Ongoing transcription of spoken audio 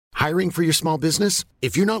Hiring for your small business?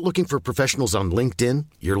 If you're not looking for professionals on LinkedIn,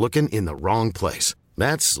 you're looking in the wrong place.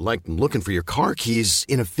 That's like looking for your car keys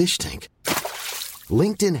in a fish tank.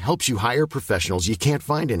 LinkedIn helps you hire professionals you can't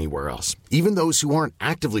find anywhere else, even those who aren't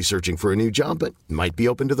actively searching for a new job but might be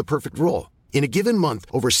open to the perfect role. In a given month,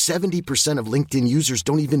 over 70% of LinkedIn users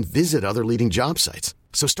don't even visit other leading job sites.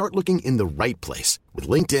 So start looking in the right place. With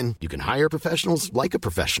LinkedIn, you can hire professionals like a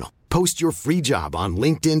professional. Post your free job on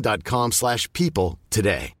linkedin.com/people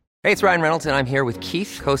today. Hey, it's Ryan Reynolds, and I'm here with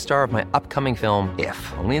Keith, co-star of my upcoming film, If,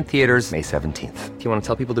 only in theaters May 17th. Do you want to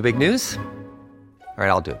tell people the big news? All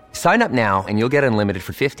right, I'll do it. Sign up now and you'll get unlimited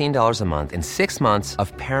for $15 a month and 6 months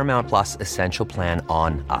of Paramount Plus Essential Plan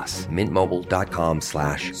on us.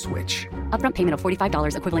 MintMobile.com/switch. Upfront payment of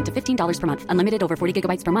 $45 equivalent to $15 per month. Unlimited over 40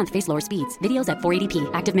 gigabytes per month. Face lower speeds. Videos at 480p.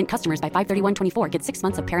 Active Mint customers by 531.24 get 6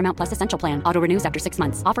 months of Paramount Plus Essential Plan. Auto renews after 6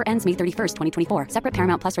 months. Offer ends May 31st, 2024. Separate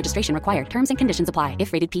Paramount Plus registration required. Terms and conditions apply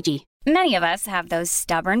if rated PG. Many of us have those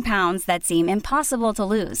stubborn pounds that seem impossible to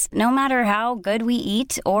lose, no matter how good we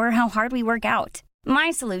eat or how hard we work out.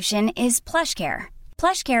 My solution is PlushCare.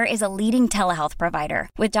 PlushCare is a leading telehealth provider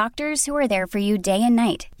with doctors who are there for you day and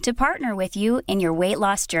night to partner with you in your weight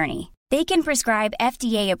loss journey. They can prescribe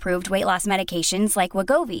FDA-approved weight loss medications like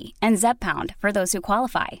Wegovy and Zepbound for those who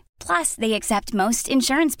qualify. Plus, they accept most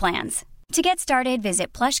insurance plans. To get started,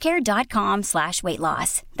 visit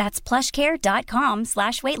plushcare.com/weightloss. That's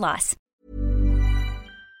plushcare.com/weightloss.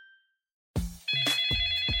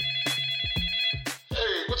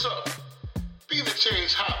 Hey, what's up? Be the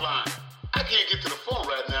Change hotline. I can't get to the phone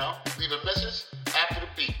right now. Leave a message after the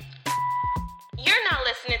beep. You're now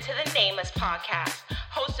listening to the Nameless Podcast,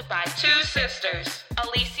 hosted by two sisters,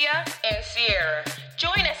 Alicia and Sierra.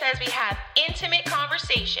 Join us as we have intimate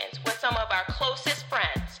conversations with some of our closest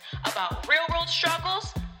friends about real-world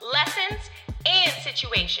struggles, lessons, and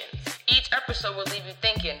situations. Each episode will leave you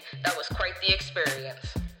thinking that was quite the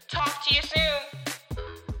experience. Talk to you soon.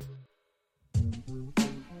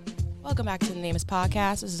 Welcome back to the Nameless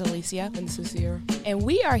Podcast. This is Alicia. And this is Sierra. And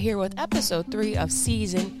we are here with episode 3 of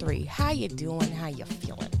season 3. How you doing? How you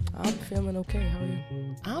feeling? I'm feeling okay. How are you?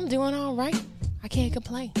 I'm doing all right. I can't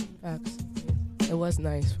complain. Facts. It was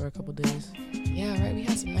nice for a couple days. Yeah, right. We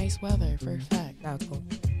had some nice weather for a fact. Now it's cool.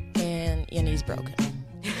 And your knee's broken.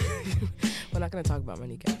 We're not going to talk about my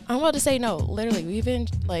kneecap. I'm about to say no. Literally, we've been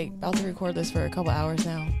about to record this for a couple hours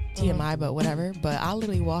now. TMI, but whatever. But I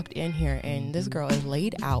literally walked in here and this girl is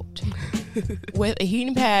laid out with a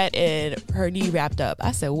heating pad and her knee wrapped up.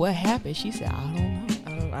 I said, "What happened?" She said, "I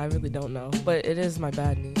don't know." I really don't know. But it is my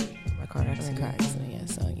bad knee. My car accident. Yeah.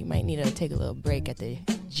 So you might need to take a little break at the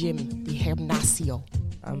gym, the gimnasio.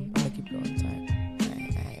 I'm going to keep going tight. All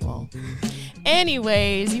right. Well.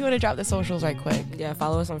 Anyways, you want to drop the socials right quick? Yeah,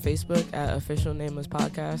 follow us on Facebook at official Nameless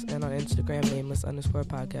Podcast and on Instagram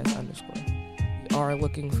Nameless_podcast_. We are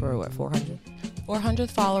looking for, 400?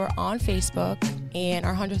 400th follower on Facebook and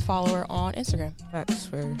our 100th follower on Instagram. That's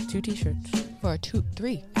for 2 t-shirts. For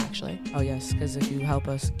 3, actually. Oh, yes, because if you help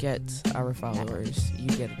us get our followers, you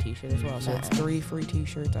get a t-shirt as well. So it's 3 free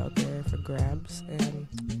t-shirts out there for grabs. And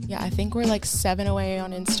yeah, I think we're 7 away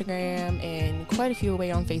on Instagram and quite a few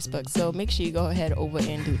away on Facebook. So make sure you go ahead over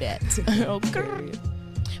and do that. Okay.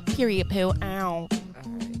 Period, poo. Ow.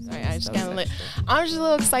 Sorry, I'm just a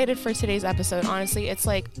little excited for today's episode. Honestly, it's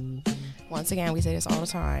once again, we say this all the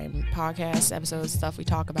time. Podcasts, episodes, stuff we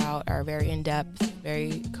talk about are very in-depth,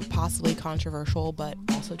 very possibly controversial, but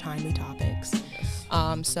also timely topics.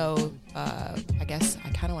 So I guess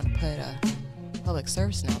I kind of want to put a public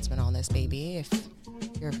service announcement on this, baby. If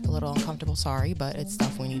you're a little uncomfortable, sorry, but it's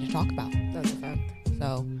stuff we need to talk about. That's a fact.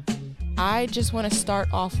 So I just want to start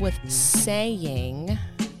off with saying,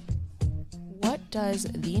 what does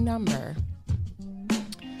the number...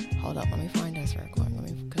 Hold up, let me find this real quick.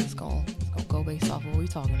 Because it's going to go based off what we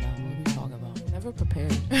talking about. Never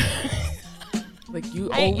prepared.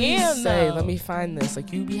 You always say, let me find this.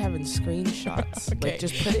 You be having screenshots. Okay.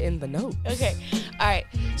 Just put it in the notes. Okay. All right.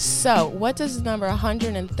 So, what does the number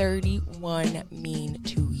 131 mean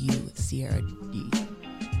to you, Sierra D?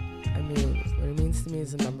 I mean, what it means to me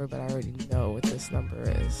is a number, but I already know what this number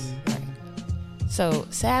is. Right. So,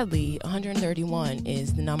 sadly, 131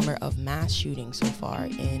 is the number of mass shootings so far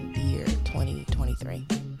in the year 2023.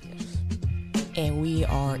 Yes. And we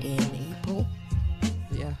are in April.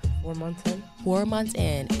 Yeah, 4 months in. 4 months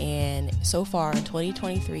in, and so far in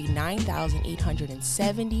 2023,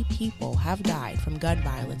 9,870 people have died from gun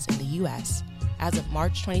violence in the U.S. as of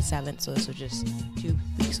March 27th, so this was just 2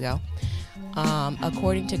 weeks ago.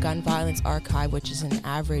 According to Gun Violence Archive, which is an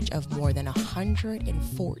average of more than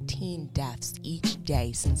 114 deaths each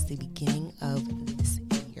day since the beginning of this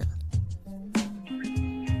year.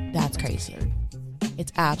 That's crazy.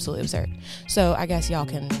 It's absolutely absurd. So I guess y'all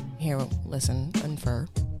can hear, listen, infer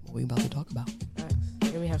what we're about to talk about.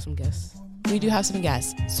 Here we have some guests. We do have some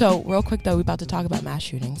guests. So real quick, though, we're about to talk about mass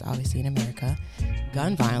shootings, obviously, in America.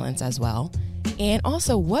 Gun violence as well. And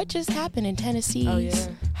also, what just happened in Tennessee's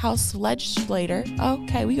House legislator?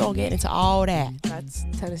 Okay, we gonna get into all that. That's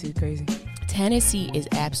Tennessee's crazy. Tennessee is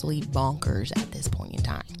absolutely bonkers at this point in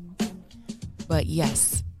time. But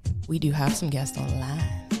yes, we do have some guests on the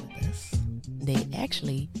line with us. They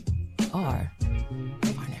actually are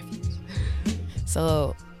our nephews.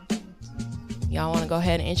 So, y'all want to go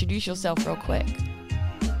ahead and introduce yourself real quick?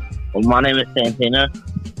 Well, my name is Santina,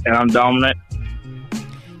 and I'm Dominic.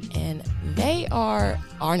 And they are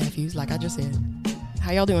our nephews, like I just said.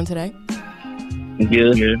 How y'all doing today?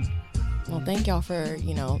 Good. Well, thank y'all for,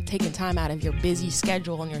 taking time out of your busy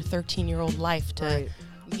schedule and your 13-year-old life to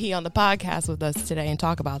be on the podcast with us today and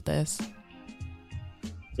talk about this.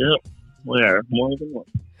 Yep, we are more than one.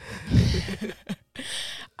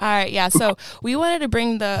 All right, yeah, so we wanted to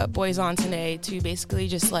bring the boys on today to basically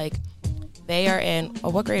just they are in,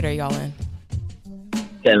 what grade are y'all in?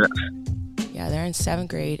 7th. Yeah, they're in 7th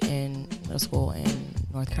grade in middle school in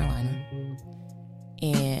North Carolina.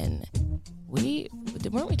 And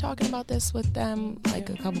weren't we talking about this with them a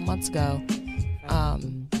couple months ago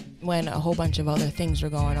when a whole bunch of other things were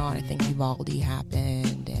going on? I think Uvalde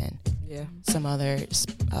happened and some other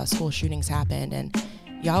school shootings happened. And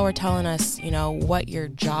y'all were telling us, what your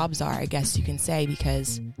jobs are, I guess you can say,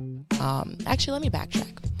 because actually, let me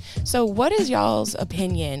backtrack. So what is y'all's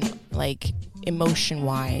opinion,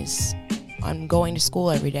 emotion-wise, on going to school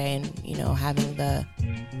every day and, having the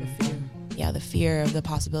fear of the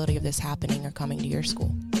possibility of this happening or coming to your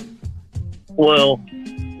school? Well,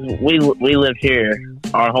 we lived here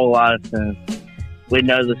our whole lives, and we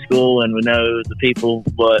know the school and we know the people,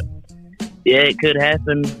 but yeah, it could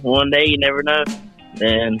happen one day. You never know.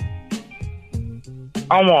 And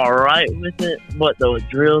I'm all right with it, but the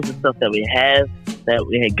drills and stuff that we had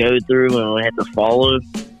to go through and we had to follow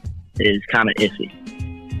is kind of iffy.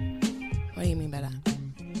 What do you mean by that?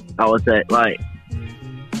 I would say,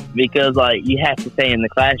 because you have to stay in the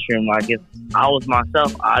classroom. If I was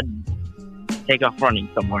myself, I'd take off running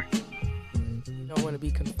somewhere. You don't want to be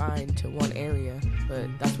confined to one area, but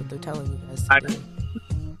that's what they're telling you guys to do.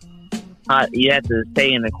 You have to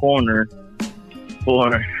stay in the corner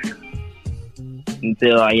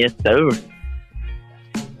until I guess it's over.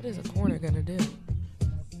 What is a corner gonna do?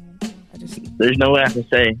 There's no way I can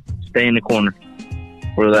stay in the corner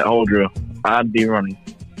for that whole drill. I'd be running.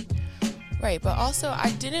 Right, but also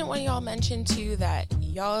I didn't want y'all mention too that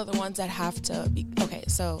y'all are the ones that have to be okay.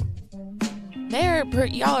 So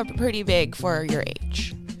y'all are pretty big for your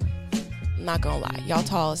age. I'm not gonna lie, y'all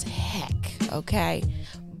tall as heck. Okay,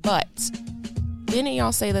 but didn't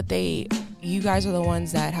y'all say that you guys are the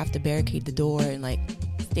ones that have to barricade the door and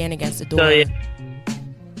stand against the door? So yeah,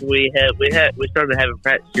 we started having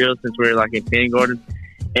practice drills since we were in kindergarten,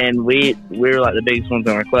 and we were the biggest ones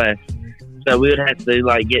in our class. So we would have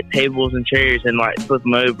to get tables and chairs and flip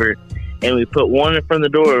them over, and we put one in front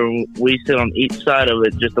of the door, and we sit on each side of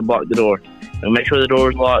it just to block the door and make sure the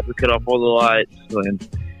door's locked. We cut off all the lights,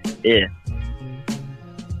 and yeah.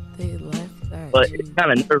 They left that. But it's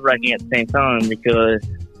kind of nerve-wracking at the same time because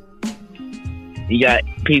you got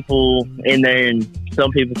people in there, and some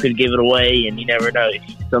people could give it away, and you never know.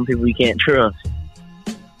 Some people you can't trust.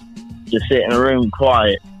 Just sit in a room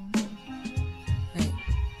quiet. Right.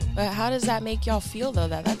 But how does that make y'all feel, though?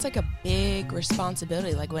 That's a big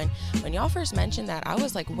responsibility. When y'all first mentioned that, I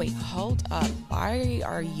was like, wait, hold up. Why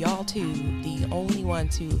are y'all two the only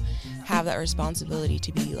ones who have that responsibility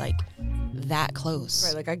to be that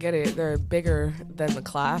close? Right, I get it. They're bigger than the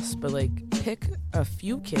class, but pick a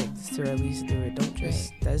few kids to at least do it. Don't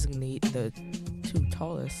just designate the two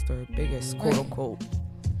tallest or biggest, quote unquote.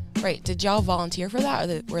 Right. Did y'all volunteer for that,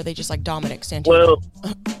 or were they just Dominic Santino?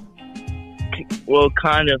 Well,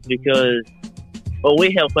 kind of, because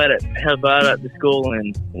we help out at the school,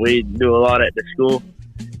 and we do a lot at the school,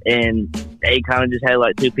 and they kind of just had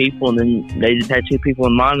 2 people, and then they just had 2 people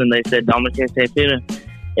in mind, and they said Dominic and Santino,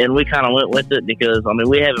 and we kind of went with it because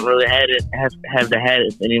we haven't really had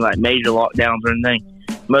any major lockdowns or anything.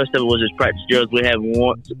 Most of it was just practice drills. We have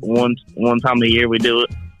one time a year we do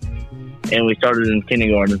it, and we started in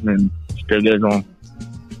kindergarten and still goes on.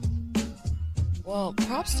 Well,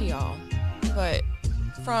 props to y'all. But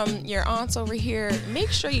from your aunts over here,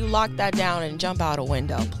 make sure you lock that down and jump out a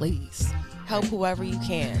window, please. Help whoever you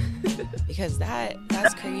can, because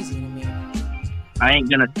that's crazy to me. I ain't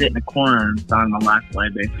gonna sit in a corner and sign my life away,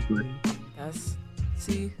 basically.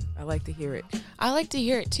 I like to hear it. I like to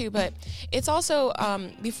hear it too, but it's also,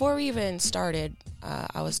 before we even started,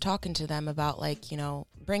 I was talking to them about, like, you know,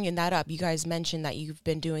 bringing that up. You guys mentioned that you've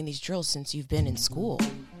been doing these drills since you've been in school,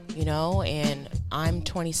 you know, and I'm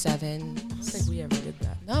 27. I don't think we ever did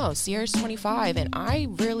that. No, Sierra's 25, and I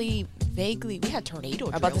really vaguely, we had tornado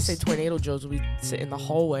drills. I'm about to say tornado drills. We sit in the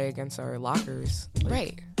hallway against our lockers. Like,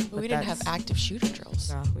 right. But we didn't have active shooter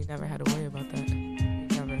drills. No, we never had to worry about that.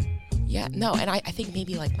 Never. Yeah, no, and I think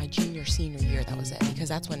maybe like my junior, senior year, that was it, because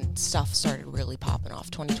that's when stuff started really popping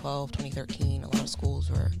off. 2012, 2013, a lot of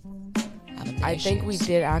schools were having the I issues. think we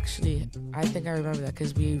did actually. I think I remember that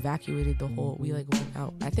because we evacuated the whole. We like went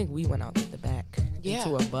out. I think we went out to the back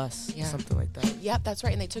into a bus, something like that. Yep, that's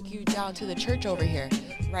right. And they took you down to the church over here,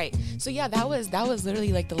 right? So yeah, that was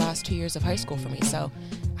literally like the last 2 years of high school for me. So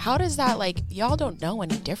how does that, like, y'all don't know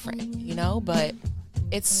any different, you know? But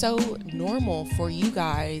it's so normal for you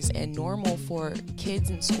guys and normal for kids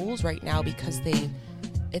in schools right now because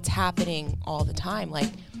it's happening all the time. Like,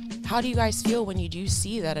 how do you guys feel when you do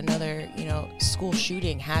see that another, you know, school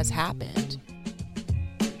shooting has happened?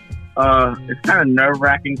 It's kind of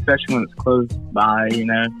nerve-wracking, especially when it's close by, you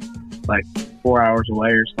know, like 4 hours away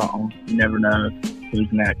or something. You never know who's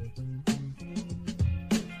next.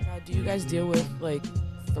 Now, do you guys deal with, like,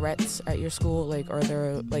 threats at your school? Like, are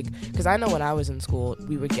there, like, because I know when I was in school,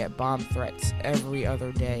 we would get bomb threats every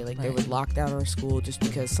other day. Like, they would lock down our school just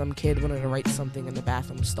because some kid wanted to write something in the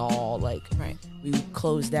bathroom stall. Like, we would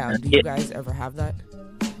close down. Do you guys ever have that?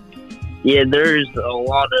 Yeah, there's a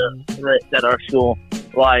lot of threats at our school.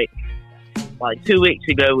 Like 2 weeks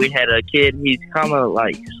ago, we had a kid. He's kind of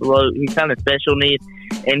like slow. He's kind of special needs,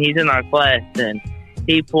 and he's in our class. And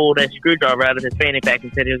he pulled a screwdriver out of his fanny pack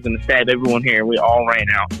and said he was going to stab everyone here. And we all ran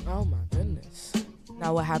out. Oh my goodness!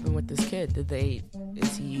 Now, what happened with this kid?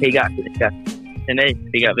 He got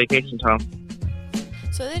vacation time.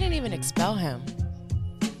 So they didn't even expel him.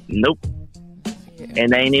 Nope. Yeah.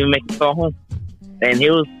 And they ain't even make him go home. And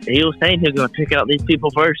he was saying he was going to pick out these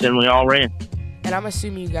people first, and we all ran. And I'm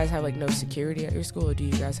assuming you guys have, like, no security at your school, or do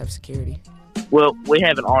you guys have security? Well, we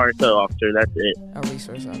have an RSO officer, that's it. A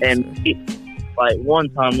resource officer. And one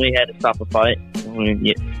time we had to stop a fight.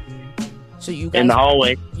 So you guys... In the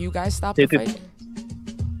hallway. You guys stopped a fight?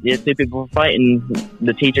 Yeah, 2 people were fighting.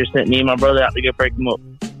 The teacher sent me and my brother out to go break them up.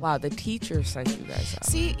 Wow, the teacher sent you guys out.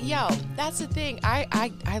 See, yo, that's the thing.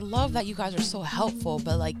 I love that you guys are so helpful,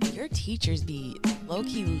 but, like, your teachers be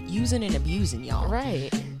low-key using and abusing y'all. Right.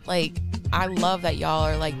 Like, I love that y'all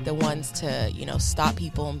are, like, the ones to, you know, stop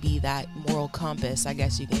people and be that moral compass, I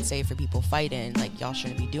guess you can say, for people fighting. Like, y'all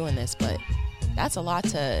shouldn't be doing this, but that's a lot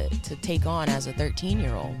to take on as a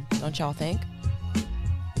 13-year-old, don't y'all think?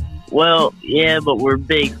 Well, yeah, but we're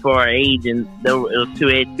big for our age, and it was 2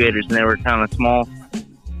 8th graders, and they were kind of small.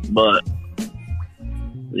 But,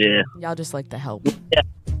 yeah. Y'all just like to help. Yeah,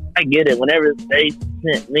 I get it. Whenever they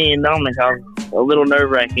sent me and Dominic, I was a little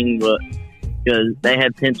nerve-wracking, but because they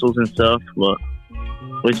had pencils and stuff, but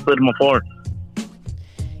we split them apart.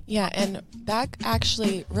 Yeah, and back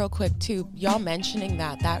actually real quick too, y'all mentioning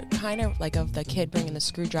that kind of like of the kid bringing the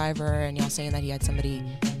screwdriver and y'all saying that he had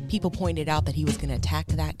people pointed out that he was going to attack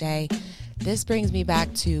that day. This brings me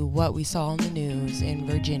back to what we saw on the news in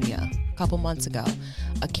Virginia a couple months ago.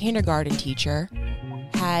 A kindergarten teacher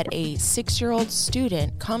had a 6-year-old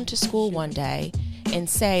student come to school one day and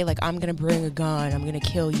say, like, I'm going to bring a gun, I'm going to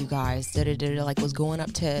kill you guys, like was going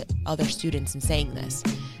up to other students and saying this.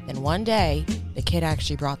 Then one day, the kid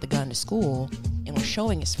actually brought the gun to school and was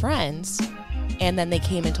showing his friends, and then they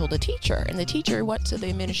came and told the teacher. And the teacher went to the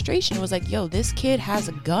administration and was like, yo, this kid has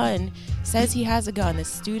a gun, says he has a gun. The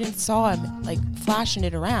student saw him, like, flashing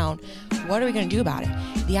it around. What are we going to do about it?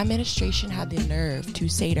 The administration had the nerve to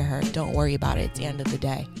say to her, don't worry about it, it's the end of the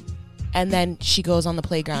day. And then she goes on the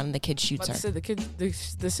playground and the kid shoots her. So the kid, the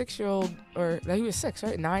 6-year-old, or he was 6,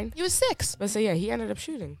 right? 9? He was 6. But so yeah, he ended up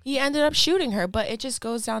shooting. He ended up shooting her, but it just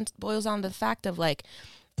boils down to the fact of, like,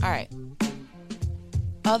 all right,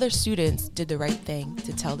 other students did the right thing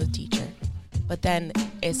to tell the teacher, but then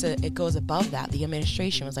it goes above that. The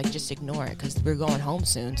administration was like, just ignore it because we're going home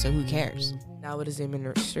soon, so who cares? Now what is the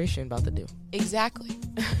administration about to do? Exactly.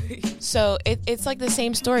 So it's like the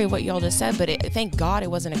same story of what y'all just said, but thank God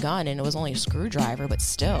it wasn't a gun and it was only a screwdriver, but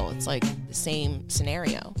still, it's like the same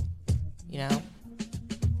scenario, you know?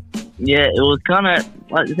 Yeah, it was kind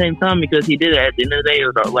of like the same time because he did it at the end of the day. It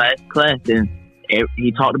was our last class, and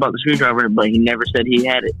he talked about the screwdriver, but he never said he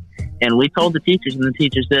had it. And we told the teachers, and the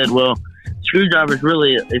teacher said, well, screwdrivers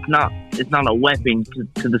really, it's not a weapon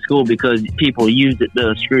to the school because people use it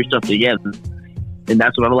to screw stuff together. And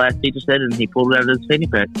that's what our last teacher said, and he pulled it out of his fanny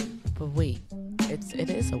pack. But wait, it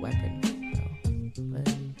is a weapon, though.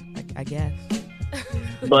 But I guess.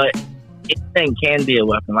 But anything can be a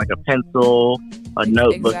weapon, like a pencil, a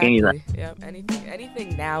notebook, anything. Yeah,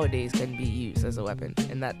 anything nowadays can be used as a weapon,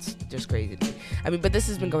 and that's just crazy to me. I mean, but this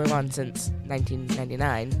has been going on since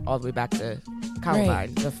 1999, all the way back to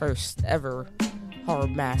Columbine, the first ever horror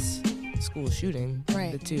mass school shooting.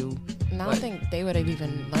 Right. The two. And I don't think they would have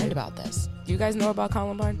even learned about this. Do you guys know about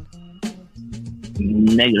Columbine?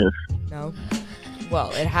 Negative. No?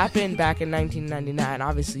 Well, it happened back in 1999.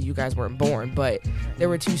 Obviously, you guys weren't born, but there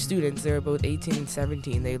were two students. They were both 18 and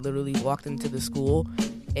 17. They literally walked into the school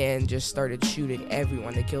and just started shooting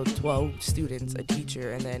everyone. They killed 12 students, a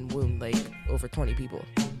teacher, and then wounded like over 20 people.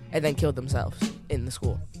 And then killed themselves in the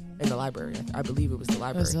school, in the library. I believe it was the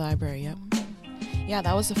library. It was the library, yep. Yeah,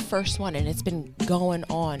 that was the first one, and it's been going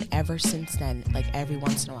on ever since then, like every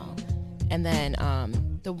once in a while. And then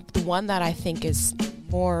the one that I think is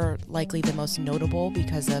more likely the most notable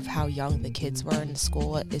because of how young the kids were in the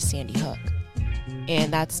school is Sandy Hook.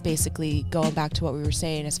 And that's basically going back to what we were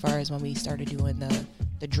saying as far as when we started doing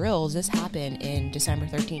the drills. This happened in December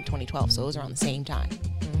 13, 2012, so it was around the same time.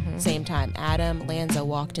 Same time, Adam Lanza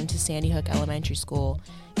walked into Sandy Hook Elementary School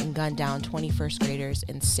and gunned down 20 first graders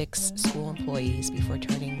and 6 school employees before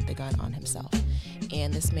turning the gun on himself.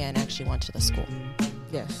 And this man actually went to the school.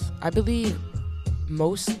 Yes. I believe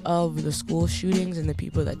most of the school shootings and the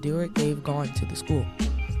people that do it, they've gone to the school.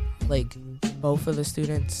 Like, both of the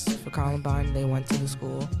students for Columbine, they went to the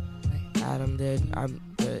school. Right. Adam did.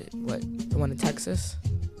 The one in Texas?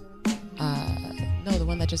 No, the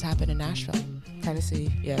one that just happened in Nashville.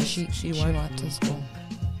 Tennessee. Yeah, she went to school.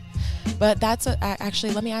 But that's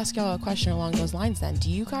actually, let me ask y'all a question along those lines then. Do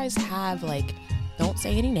you guys have, like, don't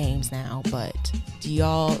say any names now, but do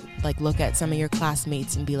y'all, like, look at some of your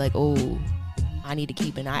classmates and be like, oh, I need to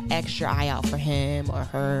keep an extra eye out for him or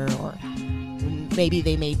her, or maybe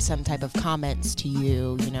they made some type of comments to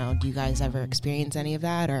you, you know? Do you guys ever experience any of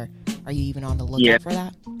that, or are you even on the lookout for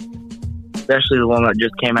that? Especially the one that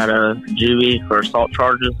just came out of juvie for assault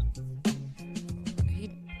charges.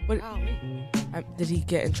 Did he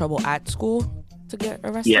get in trouble at school to get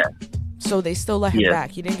arrested? Yeah. So they still let him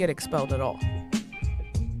back. He didn't get expelled at all.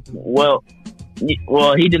 Well, he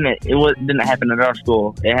didn't. Didn't happen at our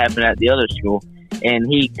school. It happened at the other school, and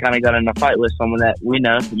he kind of got in a fight with someone that we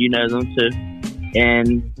know. You know them too,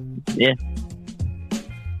 and yeah.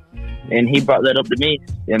 And he brought that up to me,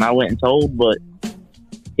 and I went and told, but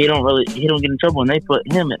he don't get in trouble, and they put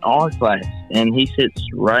him in our class, and he sits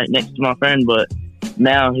right next to my friend, but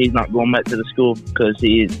now he's not going back to the school because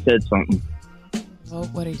he said something. Well,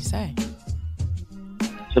 what did he say?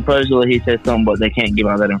 Supposedly he said something, but they can't give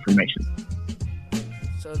out that information.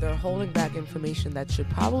 So they're holding back information that should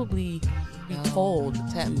probably be told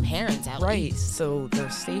to parents at least. So the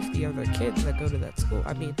safety of the kids that go to that school.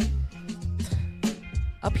 I mean,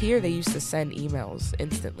 up here they used to send emails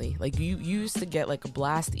instantly. Like you used to get like a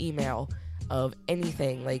blast email of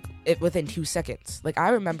anything, like within 2 seconds. Like I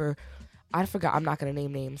remember, I forgot, I'm not going to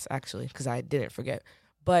name names actually because I didn't forget.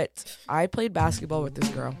 But I played basketball with this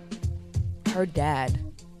girl. Her dad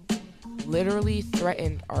literally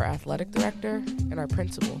threatened our athletic director and our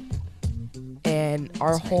principal. And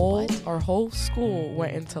our whole school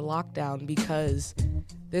went into lockdown because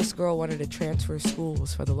this girl wanted to transfer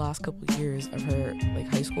schools for the last couple of years of her like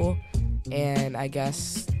high school. And I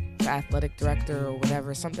guess the athletic director or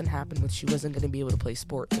whatever, something happened which she wasn't going to be able to play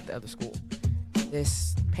sports at the other school.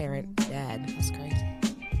 This parent, dad, that's crazy,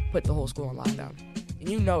 put the whole school on lockdown. And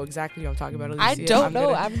you know exactly what I'm talking about, Alicia. I don't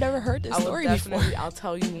know. I've never heard this story before. I'll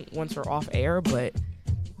tell you once we're off air, but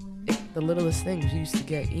the littlest things, we used to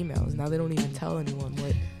get emails. Now they don't even tell anyone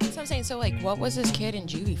what. That's what I'm saying. So, like, what was this kid in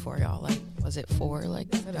juvie for, y'all? Like, was it for,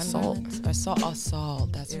 like, assault?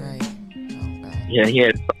 Assault, that's right. Oh, God. Yeah, he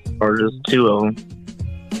had charges, 2 of them.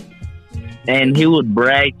 And he would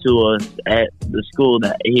brag to us at the school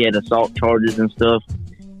that he had assault charges and stuff.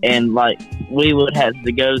 And, like, we would have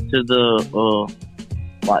to go to the,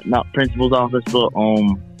 like, not principal's office, but,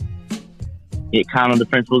 kind of the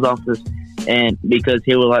principal's office. And because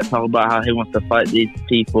he would, like, talk about how he wants to fight these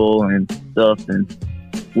people and stuff. And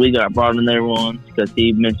we got brought in there once because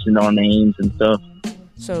he mentioned our names and stuff.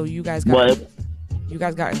 So you guys got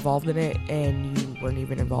involved in it and you weren't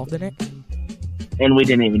even involved in it? And we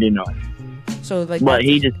didn't even do nothing. So, like, but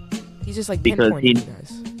he's just like pinpointing you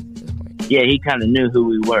guys at this point. Yeah, he kind of knew who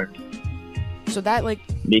we were. So that, like,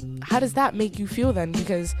 how does that make you feel then?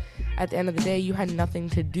 Because at the end of the day, you had nothing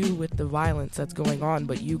to do with the violence that's going on,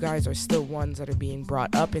 but you guys are still ones that are being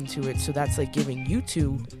brought up into it. So that's like giving you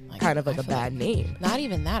two kind of like a bad name. Not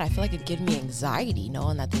even that. I feel like it gives me anxiety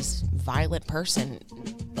knowing that this violent person,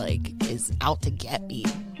 like, is out to get me.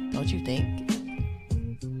 Don't you think?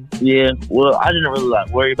 Yeah, well, I didn't really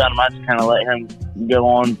worry about him. I just kind of let him go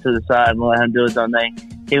on to the side and let him do his own thing.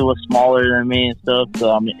 He was smaller than me and stuff,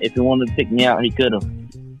 so I mean, if he wanted to pick me out, he could have,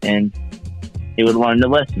 and he would learn the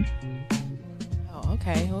lesson. Oh,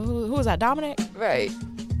 okay. Who was that? Dominic? Right.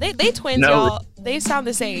 They twins, No. y'all. They sound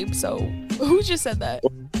the same. So who just said that?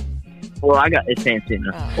 Well, I got it's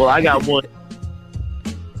Santana. Oh. Well, I got one.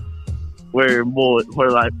 We're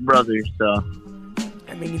like brothers, so.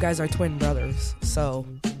 I mean, you guys are twin brothers, so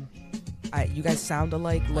you guys sound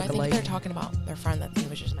alike, look I think alike. they're talking about their friend that he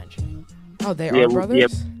was just mentioning. Oh, they Yeah, are brothers? yep.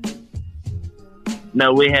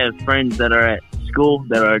 No, we have friends that are at school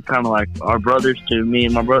that are kind of like our brothers to me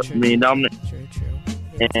and me and Dominic. True.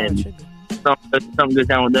 Yeah, that's how it And should be. something goes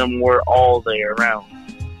down with them, we're all there around.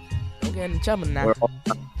 Don't get in trouble now. We're all,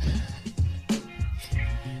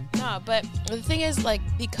 No, but the thing is, like,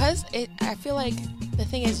 because I feel like the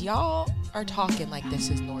thing is, y'all are talking like this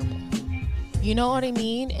is normal. You know what I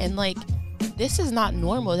mean? And like, this is not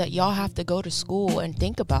normal that y'all have to go to school and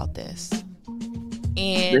think about this.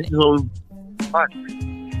 And this is what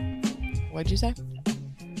we what'd you say?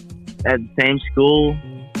 at the same school,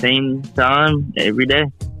 same time, every day.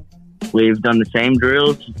 We've done the same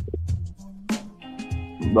drills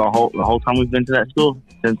the whole time we've been to that school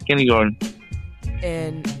since kindergarten.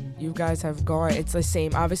 And you guys have gone, it's the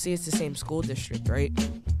same, obviously it's the same school district, right?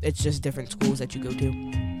 It's just different schools that you go to.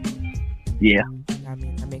 Yeah. I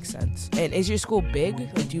mean, that makes sense. And is your school big?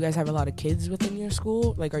 Like, do you guys have a lot of kids within your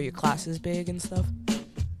school? Like, are your classes big and stuff?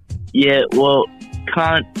 Yeah, well,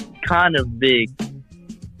 kind of big.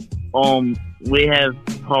 We have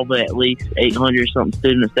probably at least 800 something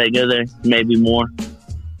students that go there, maybe more.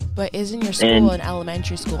 But isn't your school an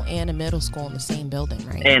elementary school and a middle school in the same building,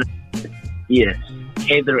 right? And yes,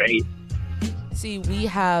 K through 8. See, we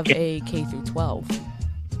have a K through 12.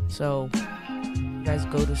 So you guys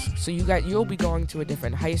go to, so you'll be going to a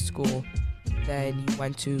different high school than you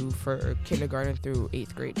went to for kindergarten through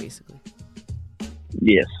 8th grade, basically.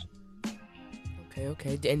 Yes.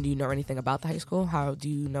 Okay. And do you know anything about the high school? How do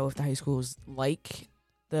you know if the high school is like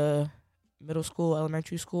the middle school,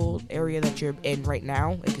 elementary school area that you're in right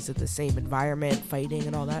now? Like, is it the same environment, fighting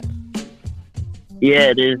and all that?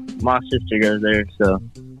 Yeah, it is. My sister goes there, so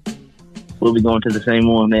we'll be going to the same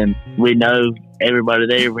one, and we know everybody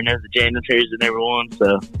there. We know the janitors and everyone,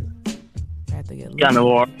 so I have to get kind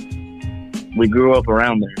of we grew up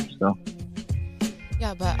around there, so.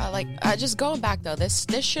 Yeah, but just going back though, this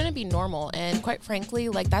shouldn't be normal, and quite frankly,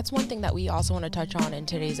 like, that's one thing that we also want to touch on in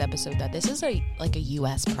today's episode, that this is a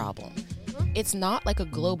U.S. problem. It's not like a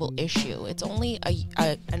global issue. It's only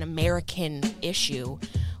an American issue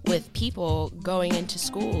with people going into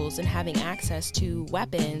schools and having access to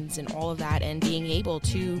weapons and all of that, and being able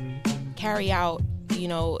to carry out,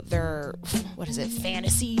 their,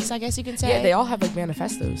 fantasies, I guess you can say. Yeah, they all have, like,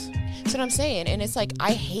 manifestos. That's what I'm saying. And it's like,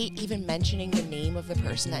 I hate even mentioning the name of the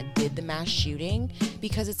person that did the mass shooting,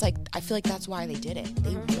 because it's like, I feel like that's why they did it.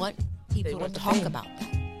 They want people to talk about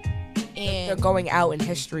that. And they're going out in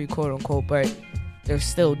history, quote unquote, but they're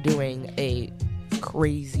still doing a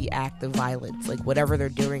crazy act of violence. Like, whatever they're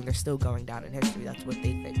doing, they're still going down in history. That's what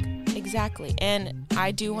they think. Exactly. And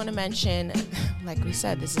I do want to mention, like we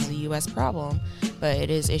said, this is a U.S. problem, but it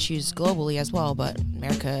is issues globally as well. But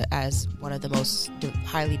America, as one of the most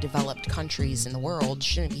highly developed countries in the world,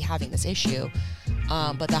 shouldn't be having this issue.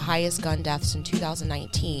 But the highest gun deaths in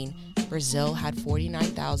 2019, Brazil had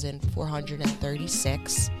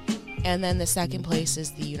 49,436. And then the second place is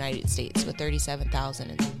the United States with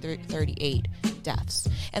 37,038 deaths.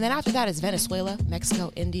 And then after that is Venezuela,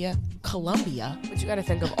 Mexico, India, Colombia. But you got to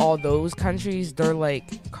think of all those countries. They're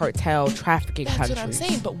like cartel trafficking countries. That's what I'm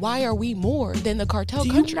saying. But why are we more than the cartel Do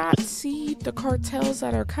countries? you not see the cartels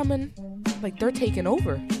that are coming? Like, they're taking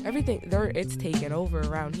over. Everything, it's taking over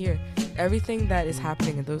around here. Everything that is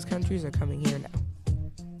happening in those countries are coming here now.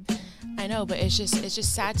 I know, but it's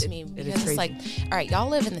just sad to me, because it's like, all right, y'all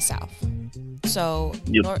live in the South. So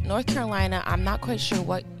Yep. North Carolina, I'm not quite sure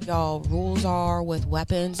what y'all rules are with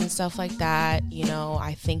weapons and stuff like that.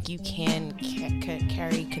 I think you can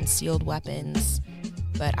carry concealed weapons,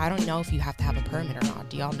 but I don't know if you have to have a permit or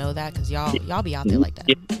not. Do y'all know that? Because y'all be out there like that.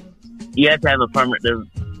 You have to have a permit to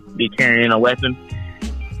be carrying a weapon,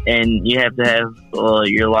 and you have to have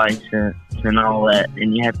your license and all that,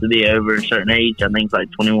 and you have to be over a certain age. I think it's like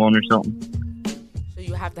 21 or something. So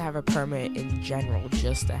you have to have a permit in general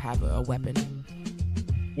just to have a weapon?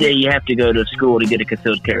 Yeah, you have to go to school to get a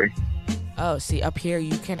concealed carry. Oh, see, up here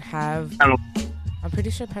you can have... I'm pretty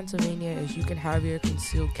sure Pennsylvania is you can have your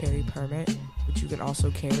concealed carry permit, but you can also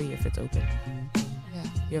carry if it's open. Yeah.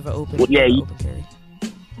 You have an open, Well, yeah, open carry.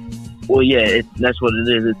 Well, yeah, that's what it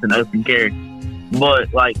is. It's an open carry.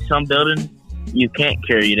 But like some buildings, you can't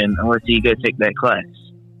carry it in unless you go take that class.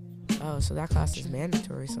 Oh, so that class is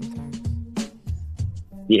mandatory sometimes.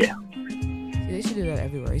 Yeah. See, they should do that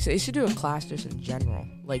everywhere. They should do a class just in general,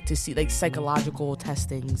 like to see like psychological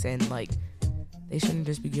testings and like they shouldn't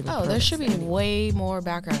just be giving. Oh, there should be way more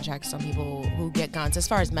background checks on people who get guns, as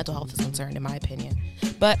far as mental health is concerned, in my opinion.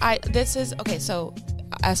 But so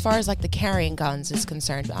as far as like the carrying guns is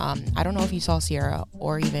concerned, I don't know if you saw, Sierra,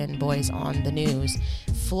 or even boys on the news.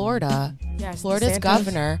 Florida's DeSantis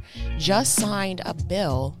governor just signed a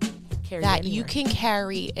bill that you can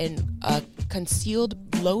carry a concealed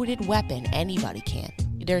loaded weapon. Anybody can.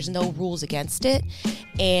 There's no rules against it.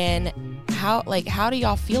 And how do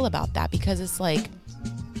y'all feel about that? Because it's like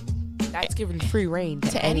that's giving free reign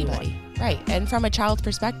to anybody, right? And from a child's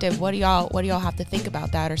perspective, what do y'all have to think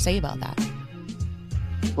about that or say about that?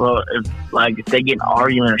 Well, if they get an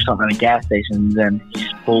argument or something at a gas station, then he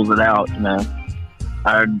just pulls it out.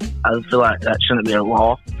 I feel like that shouldn't be a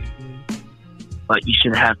law. Like you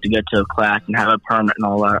should have to go to a class and have a permit and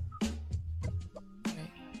all that.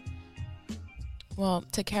 Well,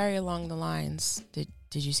 to carry along the lines, did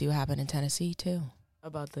you see what happened in Tennessee too?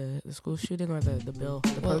 About the school shooting or the bill,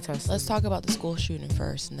 the protest? Let's talk about the school shooting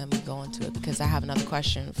first, and then we go into it because I have another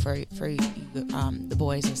question for you, the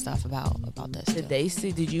boys and stuff about this. Did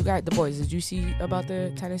you see about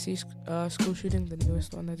the Tennessee school shooting, the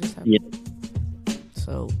newest one that just happened? Yeah.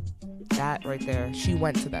 So that right there, she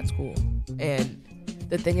went to that school, and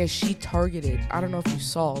the thing is, she targeted. I don't know if you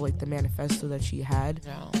saw like the manifesto that she had.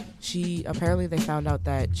 No. They found out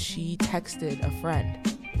that she texted a friend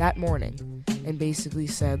that morning and basically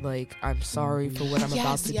said like, I'm sorry for what I'm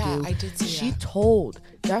about to do. I did see She that. told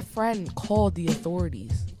that friend called the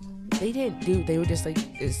authorities. They were just like,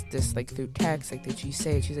 is this like through text, like did she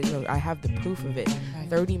say it? She's like, I have the proof of it. Right.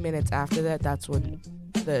 30 minutes after that's when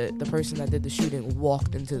the person that did the shooting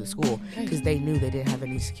walked into the school because they knew they didn't have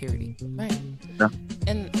any security. Right. Yeah.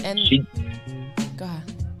 And go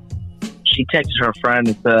ahead. She texted her friend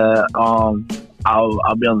and said, I'll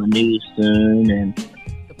be on the news soon, and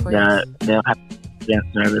that they'll have to dance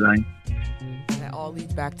and everything. That all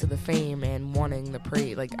leads back to the fame and wanting the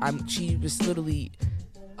praise. Like she was literally,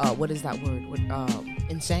 what is that word?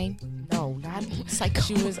 Insane? No, not psycho.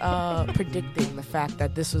 She was predicting the fact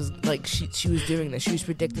that this was like she was doing this. She was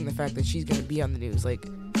predicting the fact that she's gonna be on the news. Like,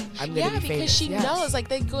 I'm gonna be famous. Because she knows. Like,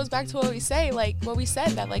 that goes back to what we say. Like what we said,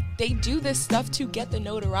 that like they do this stuff to get the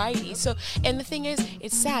notoriety. So, and the thing is,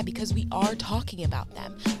 it's sad because we are talking about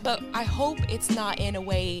them, but I hope it's not in a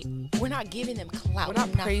way we're not giving them clout. We're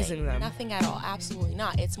not praising them. Nothing at all. Absolutely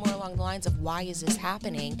not. It's more along the lines of why is this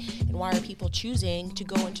happening and why are people choosing to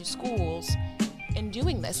go into schools and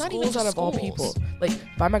doing this? Not even schools out of all people. Like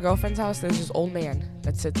by my girlfriend's house, there's this old man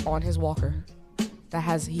that sits on his walker.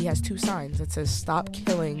 He has two signs that says "Stop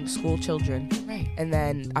killing school children." Right. And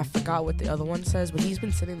then I forgot what the other one says, but he's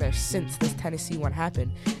been sitting there since this Tennessee one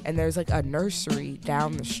happened. And there's like a nursery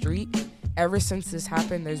down the street. Ever since this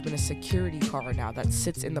happened, there's been a security car now that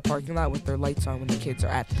sits in the parking lot with their lights on when the kids are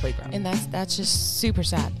at the playground. And that's just super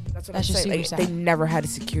sad. That's what I'm saying. Super sad. They never had a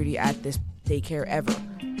security at this daycare ever.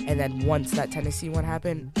 And then once that Tennessee one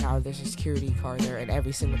happened, now there's a security car there, and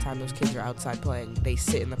every single time those kids are outside playing, they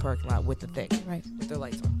sit in the parking lot with the thing, right, with their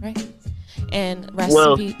lights on, right. And rest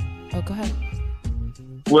in peace. Oh, go ahead.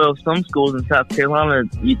 Well, some schools in South Carolina,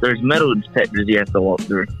 there's metal detectors you have to walk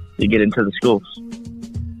through to get into the schools.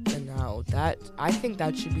 And now I think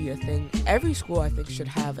that should be a thing. Every school, I think, should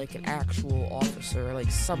have like an actual officer, like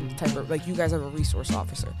some type of, like you guys have a resource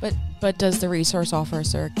officer. But does the resource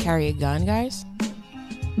officer carry a gun, guys?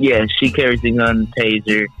 Yeah, she carries a gun,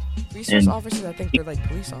 taser. Resource officers, I think they're like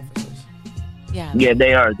police officers. Yeah. Yeah,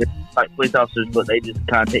 they are. They're like police officers, but they just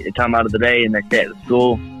kind of take the time out of the day and they stay at the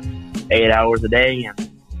school 8 hours a day and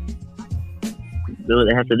do what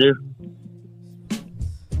they have to do.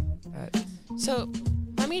 So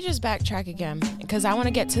let me just backtrack again because I want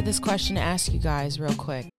to get to this question to ask you guys real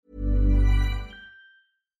quick.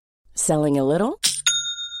 Selling a little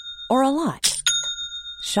or a lot?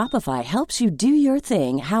 Shopify helps you do your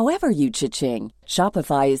thing however you cha-ching.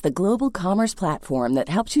 Shopify is the global commerce platform that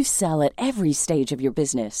helps you sell at every stage of your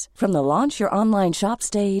business. From the launch your online shop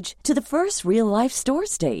stage to the first real-life store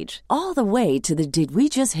stage, all the way to the did we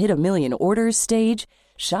just hit a million orders stage.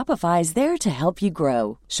 Shopify is there to help you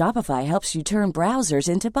grow. Shopify helps you turn browsers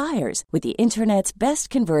into buyers with the internet's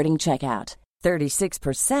best converting checkout.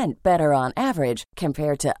 36% better on average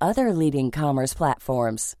compared to other leading commerce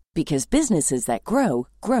platforms. Because businesses that grow,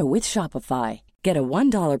 grow with Shopify. Get a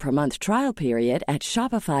 $1 per month trial period at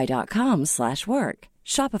shopify.com/work.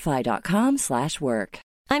 Shopify.com/work.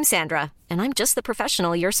 I'm Sandra, and I'm just the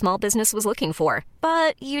professional your small business was looking for.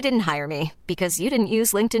 But you didn't hire me because you didn't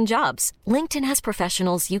use LinkedIn Jobs. LinkedIn has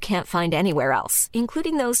professionals you can't find anywhere else,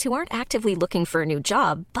 including those who aren't actively looking for a new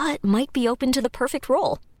job, but might be open to the perfect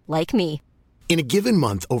role, like me. In a given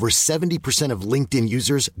month, over 70% of LinkedIn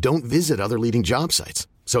users don't visit other leading job sites.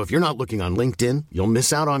 So if you're not looking on LinkedIn, you'll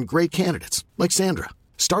miss out on great candidates like Sandra.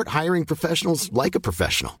 Start hiring professionals like a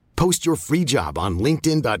professional. Post your free job on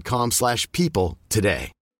linkedin.com/people today.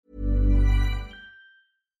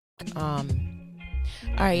 All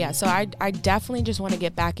right, yeah. So I definitely just want to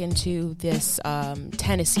get back into this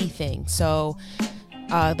Tennessee thing. So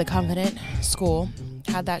the Covenant School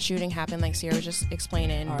had that shooting happen, like Sierra was just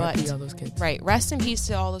explaining. R.I.P. all those kids. Right. Rest in peace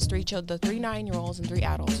to all those three children, the 3 9-year-olds and 3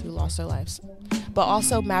 adults who lost their lives. But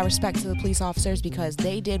also, mad respect to the police officers because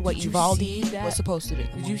they did what Uvalde was supposed to do.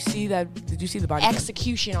 Did you see that? Did you see the body?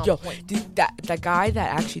 Execution on point. The guy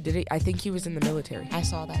that actually did it, I think he was in the military. I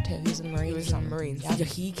saw that too. He was in the Marines. He was in the Marines. Yep.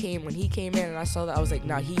 Yeah, when he came in and I saw that, I was like,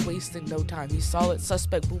 nah, he wasted no time. He solid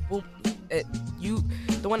suspect. Boop boop.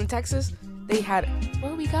 The one in Texas, they had.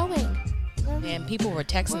 Where are we going? And people were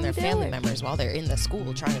texting their family members while they're in the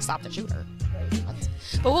school trying to stop the shooter.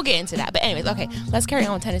 But we'll get into that. But anyways, okay, let's carry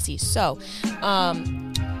on with Tennessee. So,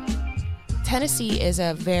 Tennessee is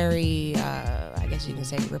a very, I guess you can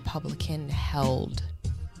say, Republican-held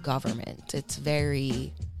government. It's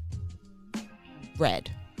very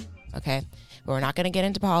red, okay? But we're not going to get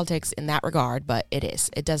into politics in that regard, but it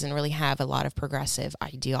is. It doesn't really have a lot of progressive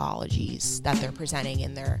ideologies that they're presenting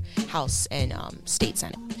in their House and state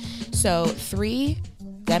Senate. So 3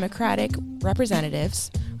 Democratic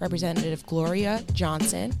representatives, Representative Gloria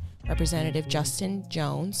Johnson, Representative Justin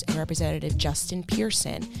Jones, and Representative Justin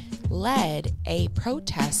Pearson, led a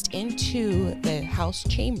protest into the House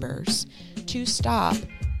chambers to stop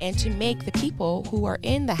and to make the people who are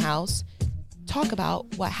in the House talk about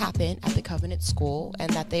what happened at the Covenant School and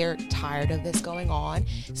that they're tired of this going on,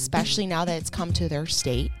 especially now that it's come to their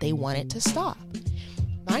state. They want it to stop.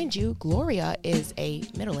 Mind you, Gloria is a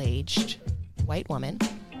middle-aged white woman,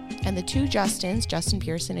 and the 2 Justins, Justin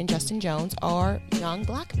Pearson and Justin Jones, are young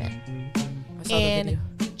black men. I saw the video.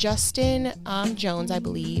 Justin Jones, I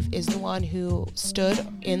believe, is the one who stood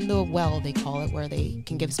in the well, they call it, where they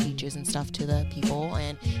can give speeches and stuff to the people,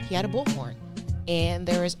 and he had a bullhorn. And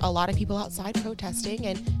there was a lot of people outside protesting,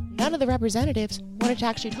 and none of the representatives wanted to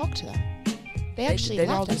actually talk to them. They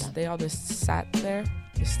laughed at them. They all just sat there,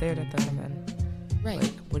 just stared at them, and then, right.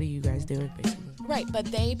 Like, what are you guys doing, basically? Right, but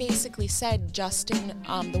they basically said Justin,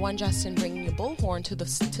 the one Justin bringing a bullhorn to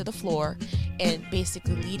the floor and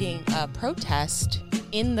basically leading a protest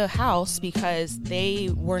in the House because they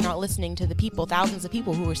were not listening to the people, thousands of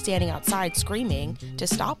people who were standing outside screaming to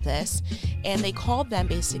stop this, and they called them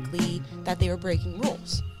basically that they were breaking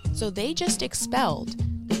rules. So they just expelled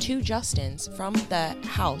the 2 Justins from the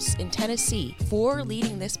House in Tennessee for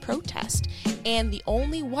leading this protest, and the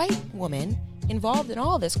only white woman involved in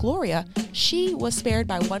all this, Gloria, she was spared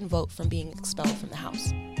by 1 vote from being expelled from the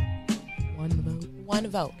House. 1 vote? 1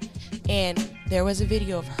 vote. And there was a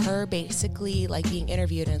video of her basically like being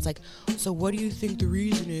interviewed, and it's like, so what do you think the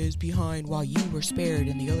reason is behind why you were spared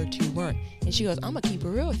and the other 2 weren't? And she goes, I'm gonna keep it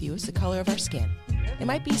real with you, it's the color of our skin. It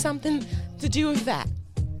might be something to do with that.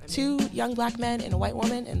 2 young black men and a white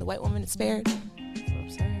woman, and the white woman is spared. That's what I'm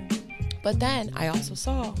saying. But then I also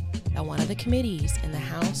saw that one of the committees in the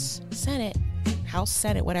House Senate,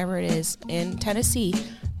 whatever it is, in Tennessee,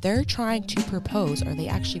 they're trying to propose, or they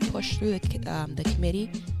actually push through the committee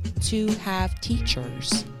to have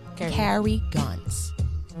teachers carry guns.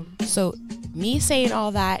 So me saying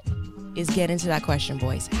all that is get into that question,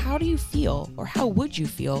 boys. How do you feel, or how would you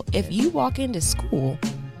feel if you walk into school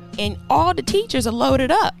and all the teachers are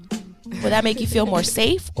loaded up? Would that make you feel more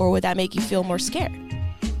safe, or would that make you feel more scared?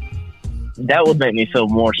 That would make me feel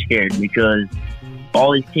more scared because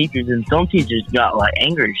all these teachers, and some teachers got like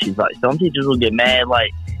anger issues. Like some teachers will get mad,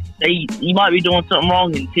 like you might be doing something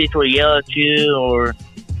wrong and the teacher will yell at you, or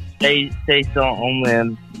they say something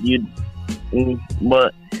and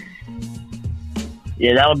but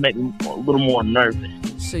yeah, that would make me a little more nervous.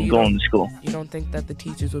 So going to school. You don't think that the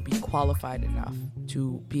teachers would be qualified enough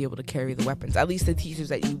to be able to carry the weapons? At least the teachers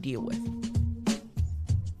that you deal with.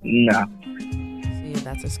 No. See,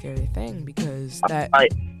 that's a scary thing because that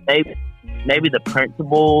maybe the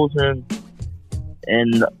principals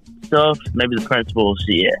and stuff. Maybe the principals,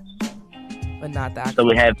 yes. But not that. So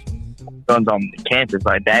we have guns on the campus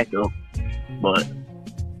like backup, but.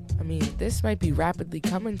 I mean, this might be rapidly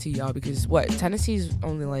coming to y'all because Tennessee's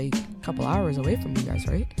only like a couple hours away from you guys,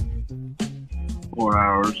 right? 4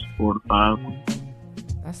 hours, 4 to 5.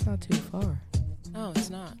 That's not too far. No, it's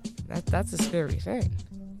not. That's a scary thing.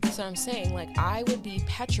 That's what I'm saying. Like, I would be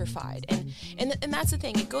petrified. And that's the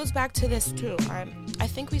thing. It goes back to this, too. I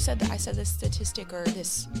think I said this statistic or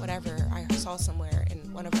this whatever I saw somewhere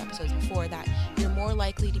in one of the episodes before, that you're more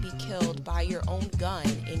likely to be killed by your own gun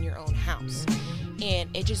in your own house.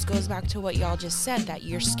 And it just goes back to what y'all just said, that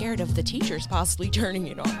you're scared of the teachers possibly turning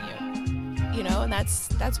it on you. You know, and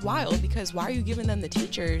that's wild, because why are you giving them, the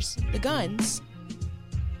teachers, the guns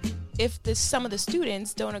if some of the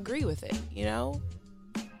students don't agree with it, you know?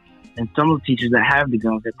 And some of the teachers that have the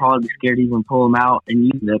guns, they're probably scared to even pull them out and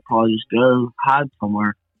use them. They'll probably just go hide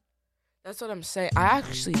somewhere. That's what I'm saying. I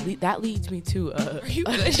actually, that leads me to... Are you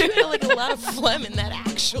good? You had like a lot of phlegm in that,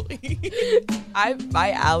 actually.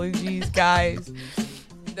 My allergies, guys,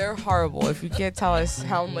 they're horrible. If you can't tell, I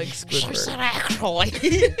sound like Squidward. She said actually.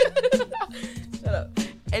 Shut up.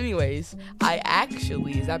 Anyways,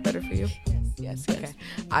 is that better for you? Yes. Okay.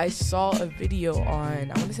 I saw a video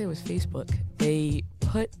on, I want to say it was Facebook. They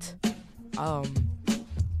put,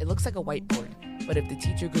 it looks like a whiteboard, but if the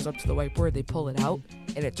teacher goes up to the whiteboard, they pull it out,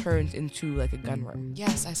 and it turns into like a gun room.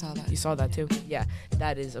 Yes, I saw that. You saw that too? Yeah.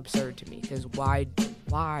 That is absurd to me, because why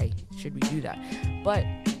should we do that? But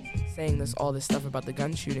saying all this stuff about the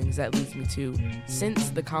gun shootings, that leads me to,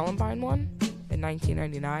 since the Columbine one in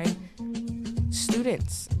 1999,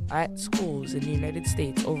 students at schools in the United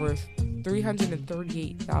States, over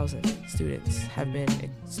 338,000 students have been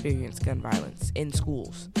experienced gun violence in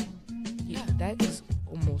schools. Yeah, that is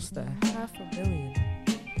almost 500,000.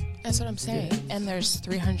 That's what I'm saying. And there's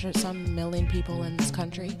 300-some million people in this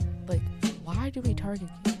country. Like, why do we target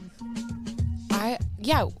kids?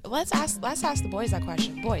 Let's ask the boys that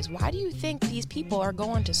question. Boys, why do you think these people are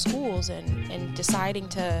going to schools and deciding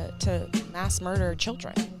to mass murder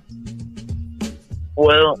children?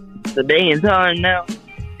 Well, the day and time now,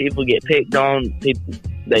 people get picked on.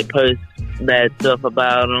 They post bad stuff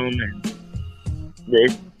about them, and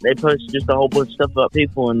they post just a whole bunch of stuff about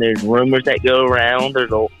people. And there's rumors that go around.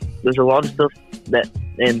 There's a lot of stuff that,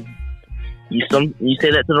 and you say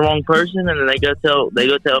that to the wrong person, and then they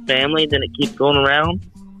go tell family. Then it keeps going around.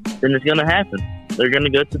 Then it's gonna happen. They're gonna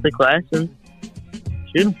go to the class and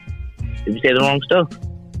shoot them if you say the wrong stuff.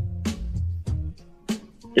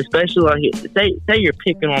 Especially like say you're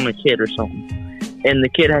picking on a kid or something, and the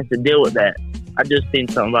kid has to deal with that. I just seen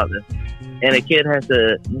something about this, and a kid has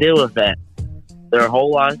to deal with that their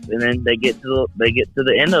whole life, and then they get to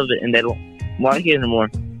the end of it, and they don't like it anymore.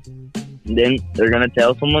 And then they're gonna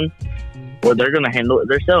tell someone, or they're gonna handle it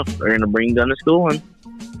themselves. They're gonna bring a gun to school and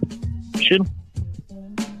shoot them.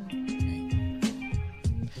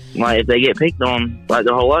 Like if they get picked on like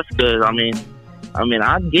their whole life, because I mean,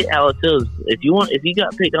 I get how it feels. If you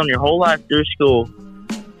got picked on your whole life through school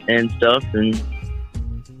and stuff, and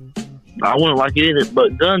I wouldn't like it either.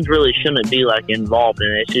 But guns really shouldn't be like involved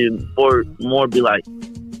in it. It should more be like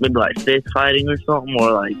maybe like fist fighting or something,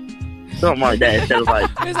 or like something like that instead of like.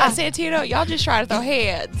 Who's that, Santino? Y'all just try to throw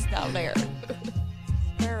heads down there.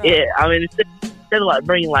 Yeah, I mean instead of like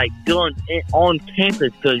bringing like guns on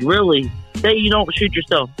campus, because really, say you don't shoot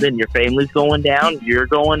yourself, then your family's going down, you're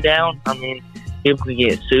going down. I mean, people can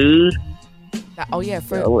get sued.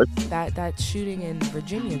 That shooting in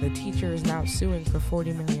Virginia, the teacher is now suing for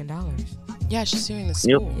 $40 million. Yeah, she's suing the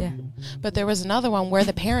school. Yep. Yeah. But there was another one where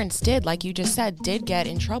the parents did, like you just said, did get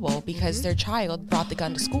in trouble because their child brought the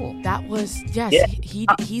gun to school. That was, yes, yeah.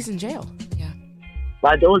 He's in jail. Yeah.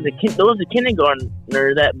 Like there was a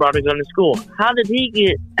kindergartner that brought a gun to school. How did he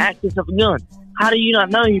get access of a gun? How do you not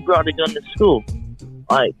know he brought a gun to school?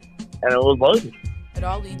 Like, and it was loaded. It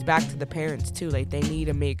all leads back to the parents too. Like they need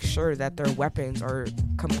to make sure that their weapons are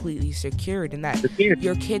completely secured and that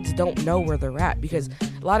your kids don't know where they're at, because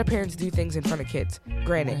a lot of parents do things in front of kids.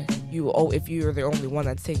 Granted, if you're the only one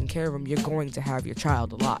that's taking care of them, you're going to have your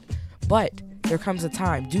child a lot. But there comes a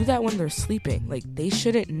time, do that when they're sleeping. Like they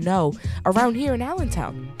shouldn't know. Around here in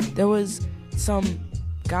Allentown, there was some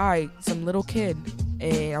little kid,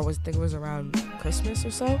 and I think it was around Christmas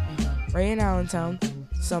or so, right in Allentown.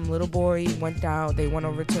 Some little boy went down. They went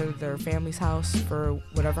over to their family's house for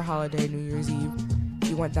whatever holiday, New Year's Eve.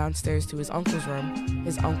 He went downstairs to his uncle's room.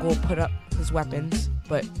 His uncle put up his weapons,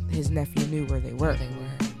 but his nephew knew where they were.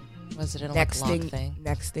 Was it a lock thing?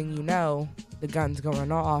 Next thing you know, the gun's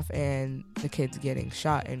going off and the kid's getting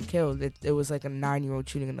shot and killed. It was like a 9-year-old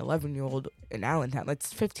shooting an 11-year-old in Allentown.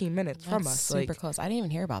 That's 15 minutes from us. Super close. I didn't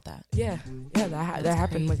even hear about that. Yeah, that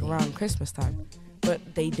happened like around Christmas time.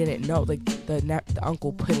 But they didn't know. Like the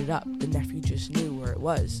uncle put it up. The nephew just knew where it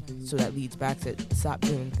was. So that leads back to stop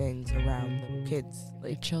doing things around little kids,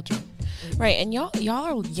 like children. Right, and y'all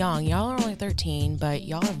are young. Y'all are only 13, but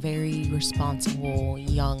y'all are very responsible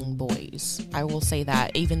young boys. I will say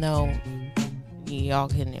that, even though y'all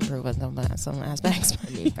can improve on some aspects.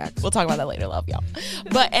 We'll talk about that later, love y'all.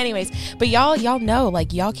 But anyways, but y'all know,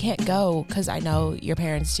 like, y'all can't go, because I know your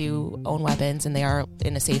parents do own weapons and they are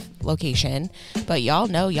in a safe location, but y'all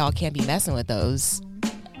know y'all can't be messing with those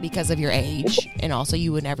because of your age, and also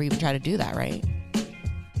you would never even try to do that, right?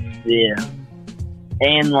 Yeah.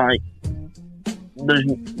 And, like,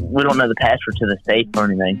 we don't know the password to the safe or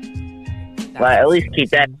anything. Like, at least keep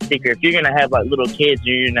that secret. If you're going to have, like, little kids,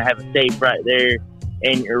 you're going to have a safe right there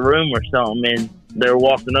in your room or something, and they're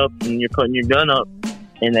walking up and you're putting your gun up,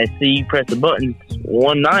 and they see you press the buttons,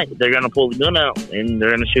 one night they're going to pull the gun out and they're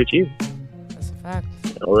going to shoot you. That's a fact.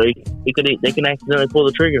 Or they can accidentally pull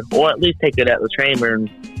the trigger, or at least take it out of the chamber and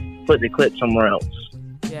put the clip somewhere else.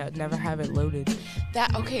 Yeah, never have it loaded.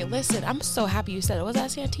 Okay, listen, I'm so happy you said it. Was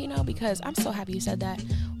that Santino? Because I'm so happy you said that.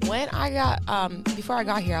 When I got, before I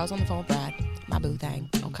got here, I was on the phone with Brad, my boo thing,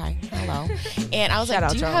 okay? Hello. And I was Shout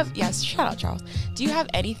out, shout out, Charles. Do you have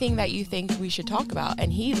anything that you think we should talk about?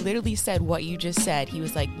 And he literally said what you just said. He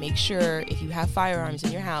was like, make sure if you have firearms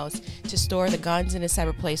in your house to store the guns in a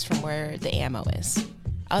separate place from where the ammo is.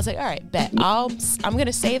 I was like, all right, bet. I'm going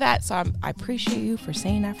to say that, so I appreciate you for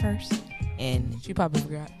saying that first. And she probably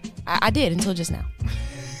forgot. I did until just now.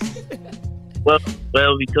 Well,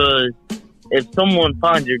 because if someone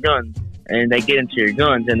finds your guns and they get into your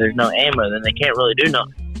guns and there's no ammo, then they can't really do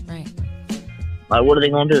nothing. Right. Like, what are they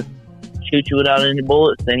going to do? Shoot you without any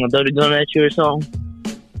bullets? They going to throw the gun at you or something?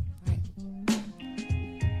 Right.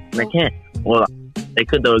 They can't. Well, they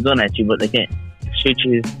could throw a gun at you, but they can't shoot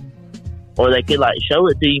you. Or they could, like, show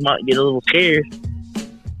it to you. You might get a little scared.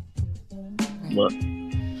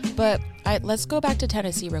 Right. But let's go back to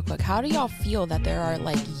Tennessee real quick. How do y'all feel that there are,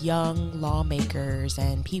 like, young lawmakers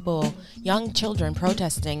and people, young children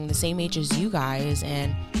protesting the same age as you guys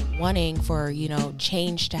and wanting for, you know,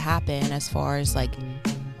 change to happen as far as, like,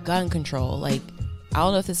 gun control? Like, I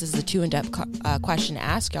don't know if this is a too in-depth question to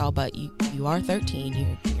ask y'all, but you are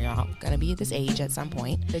 13. You're all going to be at this age at some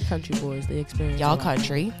point. They country boys. They experience y'all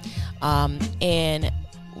country. And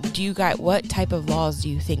do you guys, what type of laws do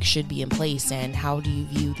you think should be in place, and how do you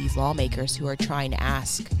view these lawmakers who are trying to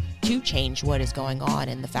ask to change what is going on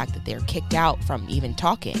and the fact that they're kicked out from even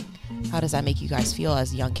talking? How does that make you guys feel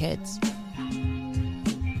as young kids?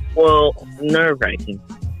 Well, nerve-wracking.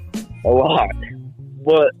 A lot.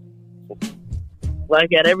 But,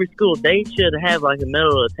 like, at every school, they should have, like, a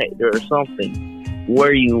metal detector or something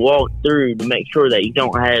where you walk through to make sure that you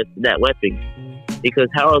don't have that weapon. Because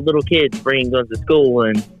how are little kids bringing guns to school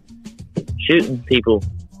and shooting people,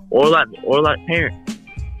 or like parents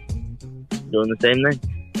doing the same thing?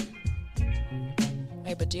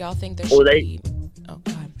 Hey, but do y'all think there should be? Oh,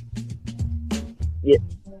 go ahead. Yeah,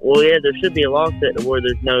 well, yeah, there should be a law set where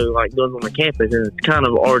there's no, like, guns on the campus, and it's kind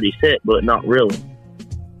of already set, but not really.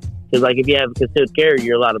 Because, like, if you have a concealed carry,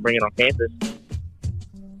 you're allowed to bring it on campus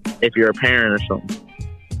if you're a parent or something.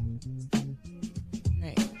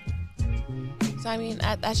 So, I mean,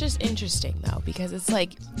 that's just interesting, though, because it's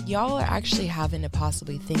like y'all are actually having to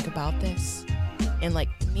possibly think about this. And, like,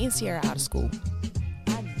 me and Sierra out of school,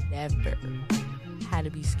 I never had to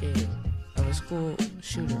be scared of a school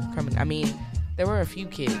shooter coming. I mean, there were a few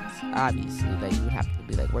kids, obviously, that you would have to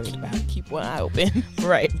be, like, worried about. Keep one eye open.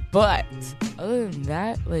 Right. But other than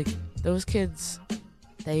that, like, those kids,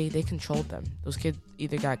 they controlled them. Those kids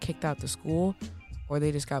either got kicked out the school or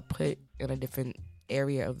they just got put in a different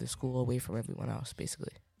area of the school away from everyone else,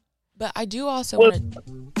 basically. But I do also want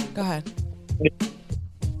to go ahead.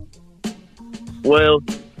 Well,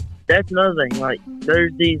 that's another thing. Like,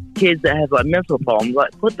 there's these kids that have, like, mental problems.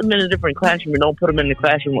 Like, put them in a different classroom and don't put them in a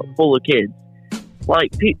classroom full of kids.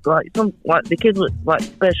 Like, the kids with, like,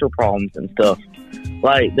 special problems and stuff.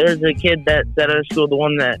 Like, there's a kid that's at our school, the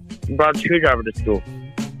one that brought a screwdriver to school.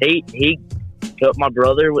 He cut my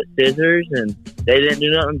brother with scissors, and they didn't do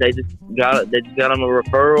nothing. They just got him a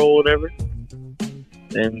referral or whatever,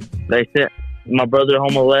 and they sent my brother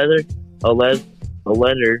home a letter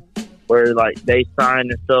where, like, they signed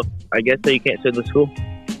and stuff. I guess so you can't sue the school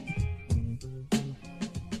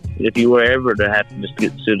if you were ever to have to just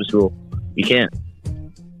get sue the school. You can't.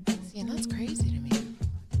 See, that's crazy to me.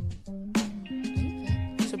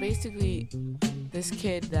 So basically, this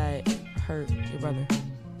kid that hurt your brother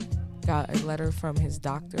got a letter from his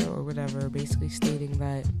doctor or whatever, basically stating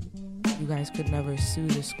that you guys could never sue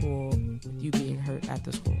the school with you being hurt at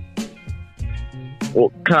the school.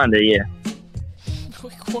 Well, kinda, yeah.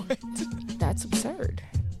 Like, what? That's absurd.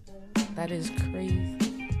 That is crazy.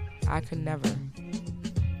 I could never.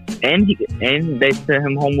 And they sent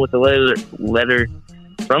him home with a letter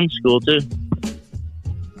from school too.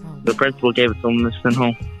 Oh. The principal gave it to him to send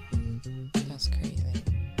home. That's crazy.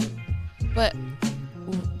 But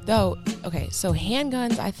Though, okay, so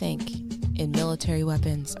handguns, I think, and military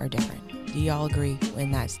weapons are different. Do y'all agree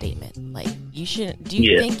in that statement? Like, you shouldn't. Do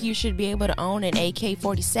you think you should be able to own an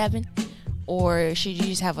AK-47, or should you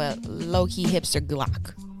just have a low-key hipster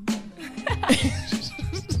Glock?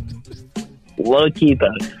 Low-key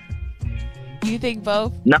both. You think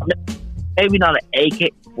both? Maybe not an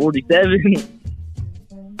AK-47,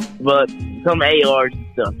 but some ARs and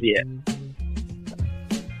stuff. Yeah.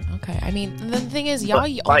 Okay. I mean, the thing is, y'all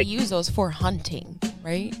only use those for hunting,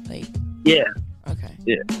 right? Like. Yeah. Okay.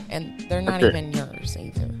 Yeah. And they're not even yours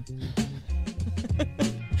either.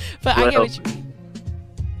 But I get what you mean.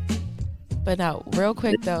 But now, real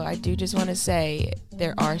quick though, I do just want to say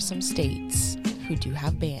there are some states who do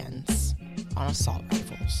have bans on assault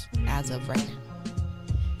rifles as of right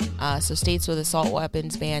now. So states with assault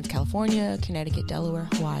weapons bans: California, Connecticut, Delaware,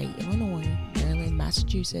 Hawaii, Illinois, Maryland,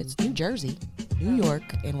 Massachusetts, New Jersey, New York,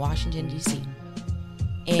 and Washington, D.C.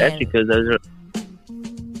 And that's because those are...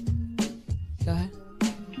 Go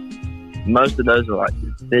ahead. Most of those are like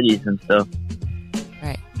cities and stuff.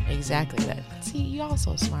 Right, exactly that. See, y'all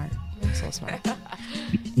so smart. You're so smart.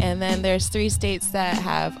 And then there's 3 states that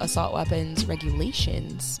have assault weapons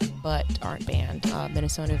regulations but aren't banned: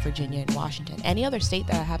 Minnesota, Virginia, and Washington. Any other state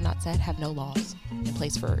that I have not said have no laws in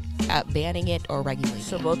place for banning it or regulating it.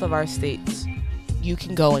 So both of our states, you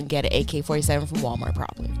can go and get an AK-47 from Walmart,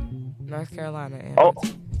 probably. North Carolina. And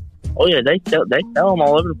oh yeah, they sell them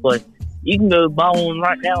all over the place. You can go buy one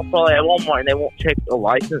right now, probably at Walmart, and they won't check the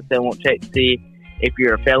license. They won't check to see if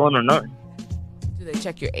you're a felon or not. Do they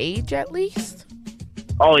check your age at least?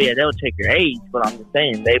 Oh yeah, they'll check your age, but I'm just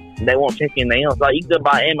saying they won't check anything else. Like, you can go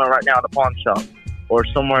buy ammo right now at a pawn shop or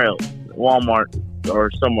somewhere else, Walmart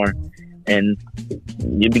or somewhere, and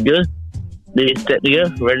you'll be good. You're set to go,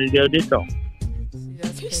 ready to go do something.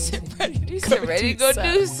 Ready to go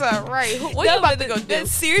do something, right? What you about to go do?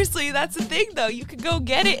 Seriously, that's the thing, though. You could go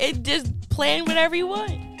get it and just plan whatever you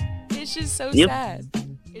want. It's just so sad.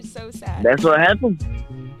 It's so sad. That's what happened.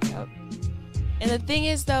 Yep. And the thing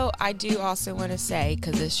is, though, I do also want to say,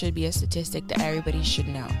 because this should be a statistic that everybody should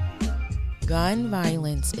know, gun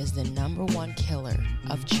violence is the #1 killer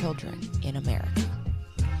of children in America.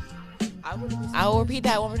 I will repeat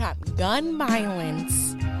that one more time. Gun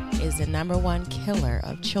violence is the #1 killer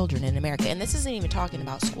of children in America. And this isn't even talking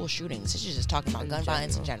about school shootings. This is just talking about gun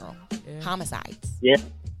violence in general. Yeah. Homicides. Yeah.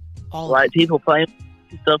 Like people playing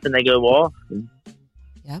stuff and they go off.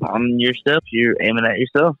 Yep. On your stuff, you're aiming at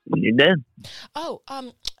yourself and you're dead. Oh,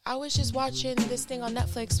 I was just watching this thing on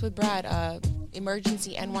Netflix with Brad,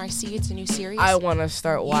 Emergency NYC. It's a new series. I want to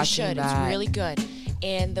start watching that. It's really good.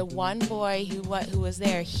 And the one boy who was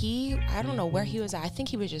there, I don't know where he was at. I think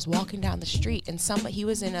he was just walking down the street, and he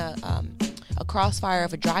was in a crossfire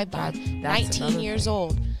of a drive-by. 19 years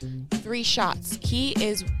old, 3 shots. He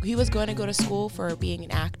was going to go to school for being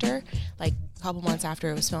an actor, like a couple months after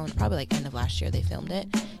it was filmed, probably like end of last year they filmed it.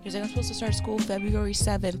 He was like, I'm supposed to start school February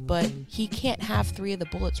 7th, but he can't have 3 of the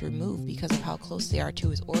bullets removed because of how close they are to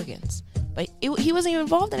his organs. But he wasn't even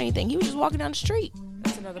involved in anything. He was just walking down the street.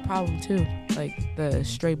 That's another problem too, like the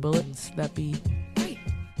stray bullets that be. Right.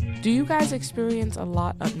 Do you guys experience a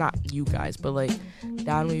lot of, not you guys, but like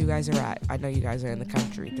down where you guys are at? I know you guys are in the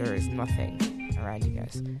country. There is nothing around you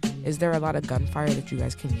guys. Is there a lot of gunfire that you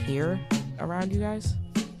guys can hear around you guys?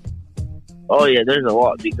 Oh yeah, there's a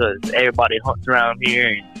lot because everybody hunts around here,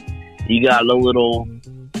 and you got a little,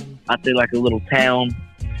 I'd say like a little town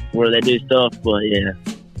where they do stuff. But yeah.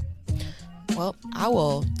 Well, I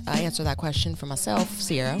will answer that question for myself,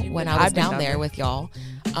 Sierra. When I was down there with y'all,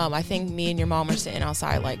 I think me and your mom were sitting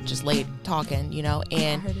outside, like just late talking,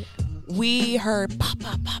 and we heard pop,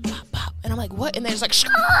 pop, pop, pop, pop, and I'm like, what? And there's like,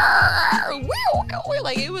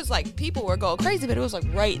 like it was like people were going crazy, but it was like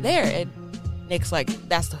right there, and Nick's like,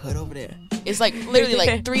 that's the hood over there. It's like literally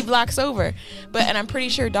like 3 blocks over. And I'm pretty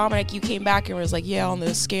sure, Dominic, you came back and was like, yeah, on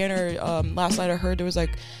the scanner, last night I heard there was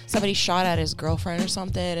like somebody shot at his girlfriend or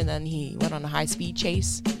something, and then he went on a high speed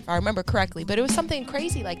chase, if I remember correctly. But it was something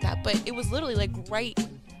crazy like that. But it was literally like right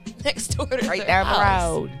next door to right down the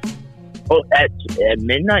road. Oh, at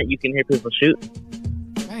midnight you can hear people shoot.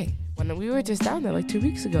 Right. When we were just down there like 2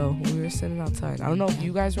 weeks ago, when we were sitting outside. I don't know if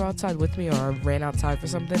you guys were outside with me or I ran outside for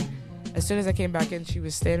something. As soon as I came back in, she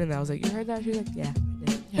was standing there. I was like, you heard that? She was like, yeah.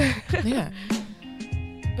 Yeah.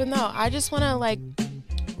 But no, I just want to like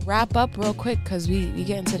wrap up real quick because we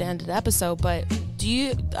get into the end of the episode. But do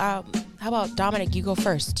you, how about Dominic, you go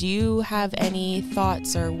first. Do you have any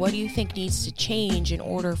thoughts, or what do you think needs to change in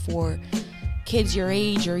order for kids your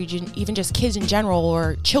age, or even just kids in general,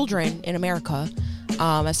 or children in America,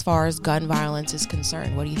 as far as gun violence is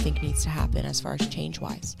concerned? What do you think needs to happen as far as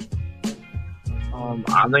change-wise?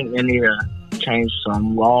 I think they need to change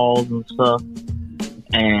some laws and stuff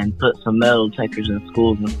and put some metal detectors in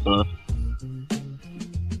schools and stuff.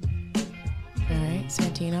 All right,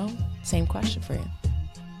 Santino, same question for you.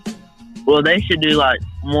 Well, they should do, like,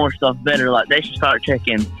 more stuff better. Like, they should start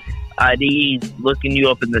checking IDs, looking you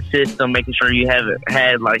up in the system, making sure you haven't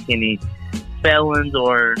had, like, any felons,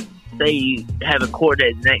 or say you have a court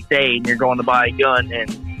date the next day and you're going to buy a gun,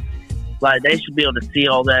 and, like, they should be able to see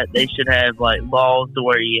all that. They should have, like, laws to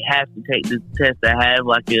where you have to take the test to have,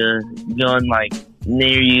 like, a gun, like,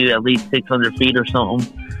 near you at least 600 feet or something.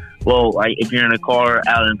 Well, like, if you're in a car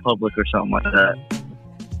out in public or something like that.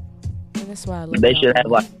 And that's why I love they should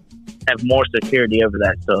have more security over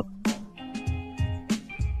that stuff.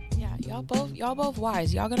 Yeah, y'all both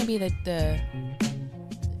wise. Y'all gonna be the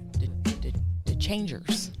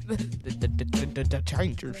changers. The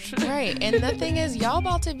changers. Right, and the thing is, y'all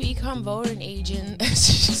about to become voting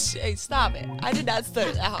agents. Hey, stop it. I did not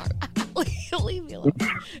study that hard. Leave me alone.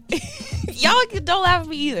 Y'all don't laugh at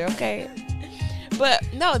me either, okay? But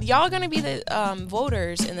no, y'all gonna be the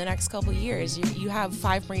voters in the next couple of years. You have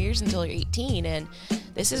 5 more years until you're 18, and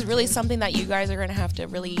this is really something that you guys are gonna have to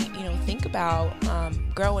really, think about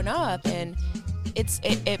growing up. And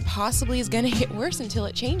it possibly is gonna get worse until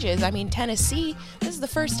it changes. I mean, Tennessee, this is the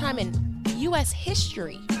first time in U.S.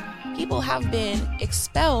 history people have been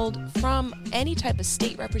expelled from any type of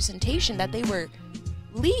state representation that they were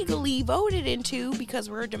legally voted into, because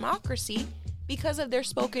we're a democracy, because of their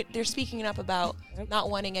speaking up about not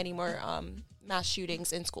wanting any more mass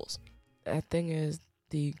shootings in schools. The thing is,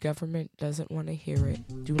 the government doesn't want to hear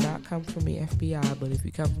it. Do not come for me, FBI, but if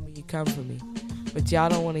you come for me, you come for me. But y'all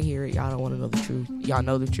don't want to hear it. Y'all don't want to know the truth. Y'all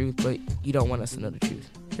know the truth, but you don't want us to know the truth.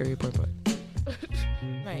 Period, point, point.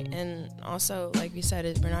 Right, and also, like we said,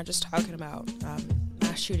 we're not just talking about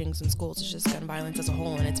mass shootings in schools. It's just gun violence as a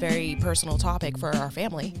whole, and it's a very personal topic for our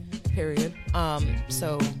family. Period.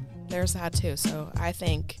 So there's that too. So I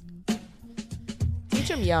think teach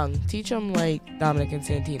them young. Teach them like Dominic and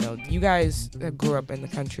Santino. You guys grew up in the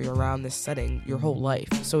country around this setting your whole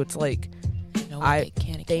life, so it's like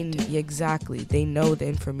exactly. They know the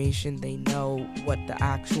information. They know what the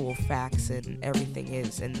actual facts and everything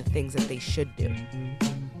is, and the things that they should do.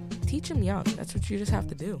 Teach them young. That's what you just have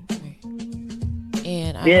to do.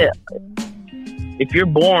 And if you're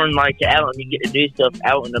born like out and you get to do stuff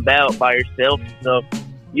out and about by yourself and stuff,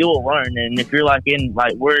 you will learn. And if you're like in,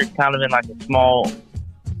 like, we're kind of in like a small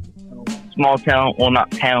town, well, not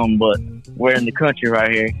town, but we're in the country right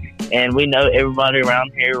here, and we know everybody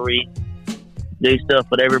around here. We do stuff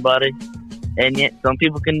with everybody, and yet some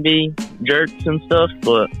people can be jerks and stuff,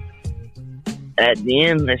 but at the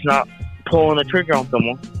end, it's not pulling a trigger on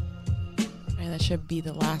someone. And that should be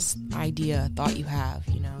the last thought you have,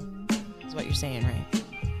 is what you're saying, right?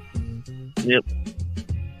 Yep.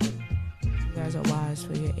 You guys are wise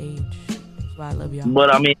for your age. That's why I love y'all.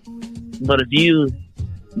 But if you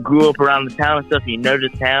grew up around the town and stuff, you know the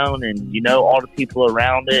town and you know all the people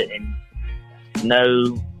around it and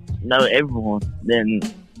know everyone, then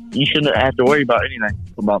you shouldn't have to worry about anything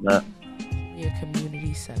about that. Be a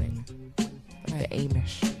community setting, like the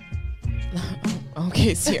Amish.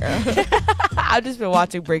 Okay, Sierra. I've just been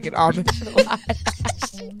watching Breaking Amish a lot.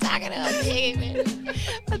 Talking about the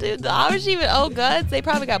Amish. Dude, the Amish even own guns. They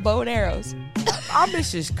probably got bow and arrows.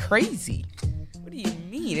 Amish is crazy. What do you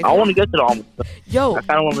mean? I want to go to the Amish. Yo, I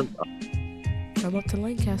kind of want to come up to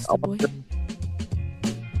Lancaster, boy.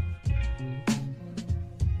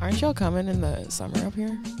 Aren't y'all coming in the summer up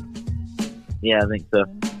here? Yeah, I think so.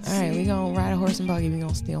 All right, we gonna ride a horse and buggy. We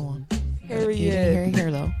gonna steal one. Period. You didn't hear it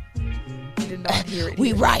here, though. You did not hear it.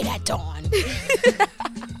 We ride at dawn.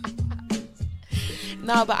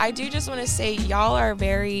 No, but I do just want to say y'all are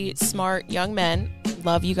very smart young men.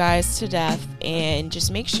 Love you guys to death. And just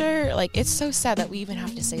make sure, like, it's so sad that we even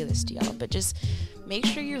have to say this to y'all, but just make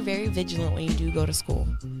sure you're very vigilant when you do go to school.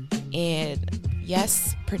 And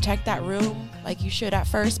yes, protect that room like you should at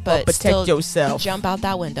first, but protect still yourself. Jump out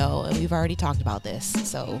that window. And we've already talked about this,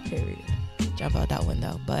 so period. Jump out that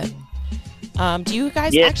window. But do you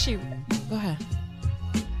guys actually go ahead?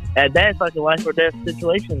 That's like a life or death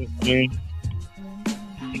situation. I mean,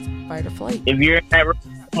 fight or flight. If you're in that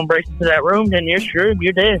room, breaks into that room, then you're screwed.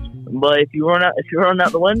 You're dead. But if you run out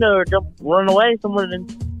the window or run away somewhere, then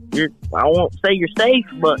I won't say you're safe,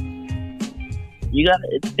 but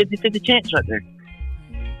it's 50-50 chance right there.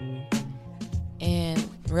 And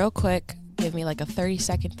real quick, give me like a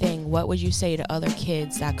 30-second thing. What would you say to other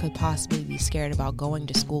kids that could possibly be scared about going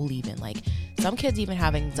to school even? Like, some kids even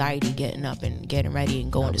have anxiety getting up and getting ready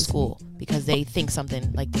and going to school because they think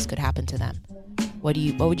something like this could happen to them. What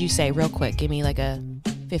would you say real quick? Give me like a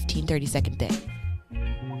 15-30 second thing.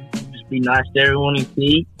 be nice to everyone you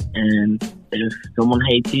see, and if someone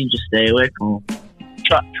hates you, just stay away from them.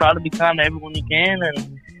 Try to be kind to everyone you can,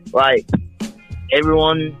 and like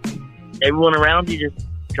everyone around you, just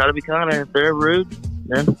try to be kind. And if they're rude,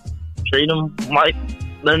 then treat them like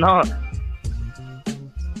they're not,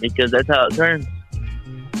 because that's how it turns.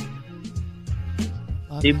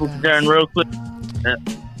 People can turn real quick. Yeah.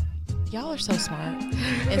 Y'all are so smart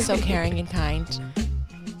and so caring and kind.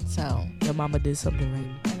 So your mama did something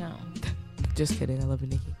right. I know. Just kidding. I love you,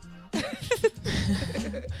 Nikki.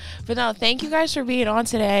 But no, thank you guys for being on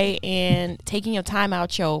today and taking your time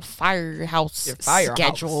out your firehouse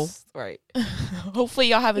schedule. Right. Hopefully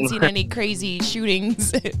y'all haven't seen any crazy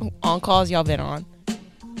shootings on calls y'all been on.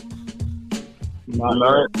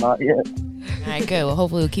 Not yet. All right, good. Well,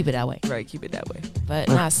 hopefully we'll keep it that way. Right, keep it that way.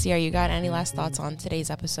 But Sierra, you got any last thoughts on today's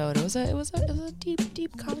episode? It was a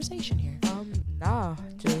deep conversation here.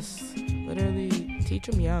 Just literally teach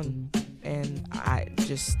them young, and I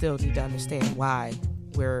just still need to understand why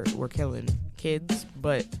we're killing kids,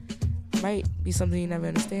 but it might be something you never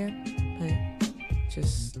understand. But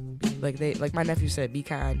just like my nephew said, be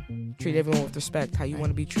kind, treat everyone with respect, how you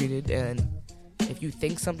want to be treated, and if you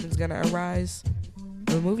think something's gonna arise,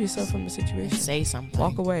 remove yourself from the situation. Say something.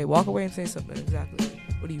 Walk away and say something. Exactly.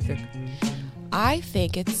 What do you think? I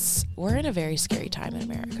think we're in a very scary time in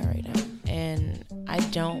America right now. And I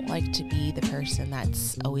don't like to be the person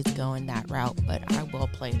that's always going that route, but I will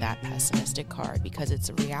play that pessimistic card because it's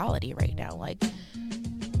a reality right now. Like,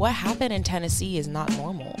 what happened in Tennessee is not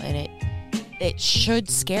normal, and it should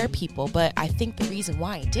scare people. But I think the reason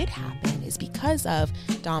why it did happen is because of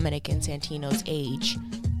Dominic and Santino's age.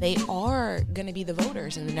 They are going to be the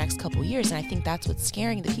voters in the next couple years, and I think that's what's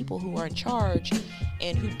scaring the people who are in charge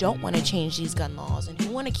and who don't want to change these gun laws and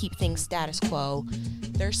who want to keep things status quo.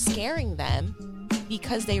 They're scaring them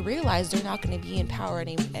because they realize they're not going to be in power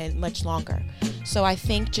any much longer. So I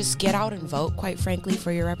think just get out and vote, quite frankly,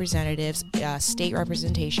 for your representatives. State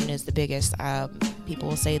representation is the biggest. People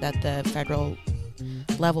will say that the federal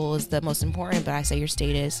level is the most important, but I say your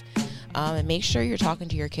state is. And make sure you're talking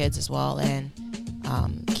to your kids as well, and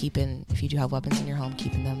if you do have weapons in your home,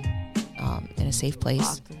 keeping them in a safe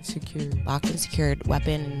place. Locked and secured.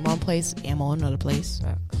 Weapon in one place, ammo in another place.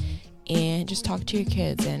 And just talk to your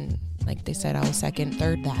kids. And like they said, I will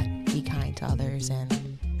third that. Be kind to others.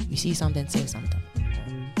 And you see something, say something.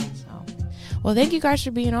 So, well, thank you guys for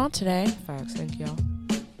being on today. Facts. Thank y'all.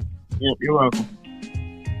 Yep, you're welcome.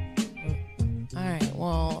 All right.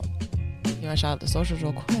 Well, you want to shout out the socials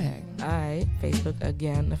real quick? All right. Facebook,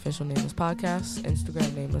 again, official Nameless Podcast.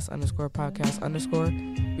 Instagram,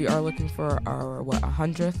 Nameless_podcast_. We are looking for our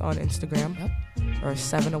 100th on Instagram. Yep. We're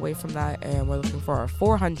 7 away from that, and we're looking for our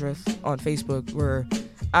 400th on Facebook.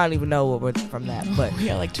 I don't even know what we're from that, but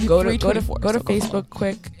yeah, like go to Facebook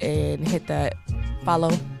quick and hit that follow,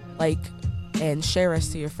 like, and share us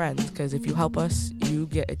to your friends, because if you help us, you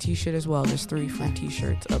get a t-shirt as well. There's 3 free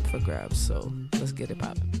t-shirts up for grabs, so let's get it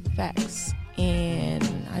popping. Facts. And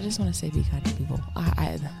I just want to say, be kind to people.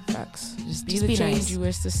 Facts. Just be the be change nice. you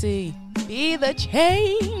wish to see. Be the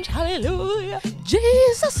change. Hallelujah.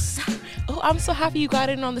 Jesus. Oh, I'm so happy you got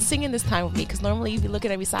in on the singing this time with me, because normally you'd be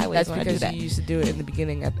looking at me sideways. That's when because I do that. you used to do it in the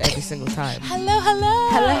beginning at every single time.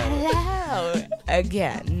 Hello.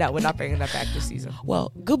 Again. No, we're not bringing that back this season.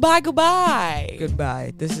 Well, goodbye.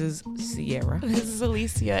 Goodbye. This is Sierra. This is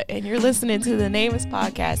Alicia, and you're listening to the Nameless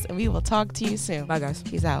Podcast, and we will talk to you soon. Bye, guys.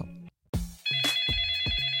 Peace out.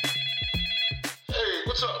 Hey,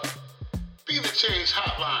 what's up? Be the Change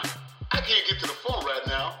hotline. I can't get to the phone right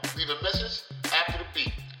now. Leave a message after the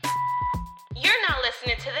beep. You're now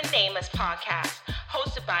listening to the Nameless Podcast,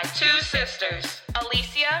 hosted by 2 sisters,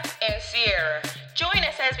 Alicia and Sierra. Join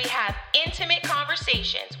us as we have intimate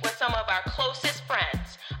conversations with some of our closest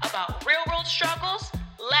friends about real-world struggles,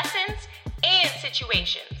 lessons, and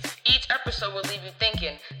situations. Each episode will leave you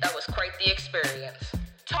thinking that was quite the experience.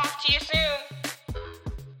 Talk to you soon.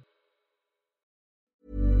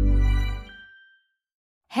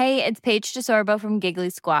 Hey, it's Paige DeSorbo from Giggly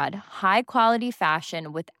Squad. High quality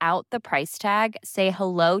fashion without the price tag. Say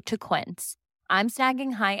hello to Quince. I'm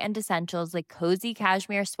snagging high-end essentials like cozy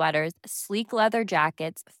cashmere sweaters, sleek leather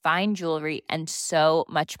jackets, fine jewelry, and so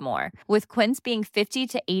much more. With Quince being 50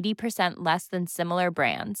 to 80% less than similar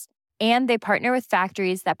brands. And they partner with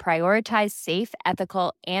factories that prioritize safe,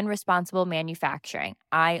 ethical, and responsible manufacturing.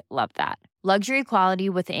 I love that. Luxury quality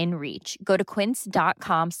within reach. Go to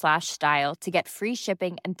quince.com/style to get free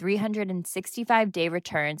shipping and 365-day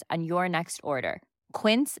returns on your next order.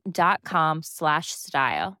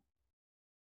 Quince.com/style.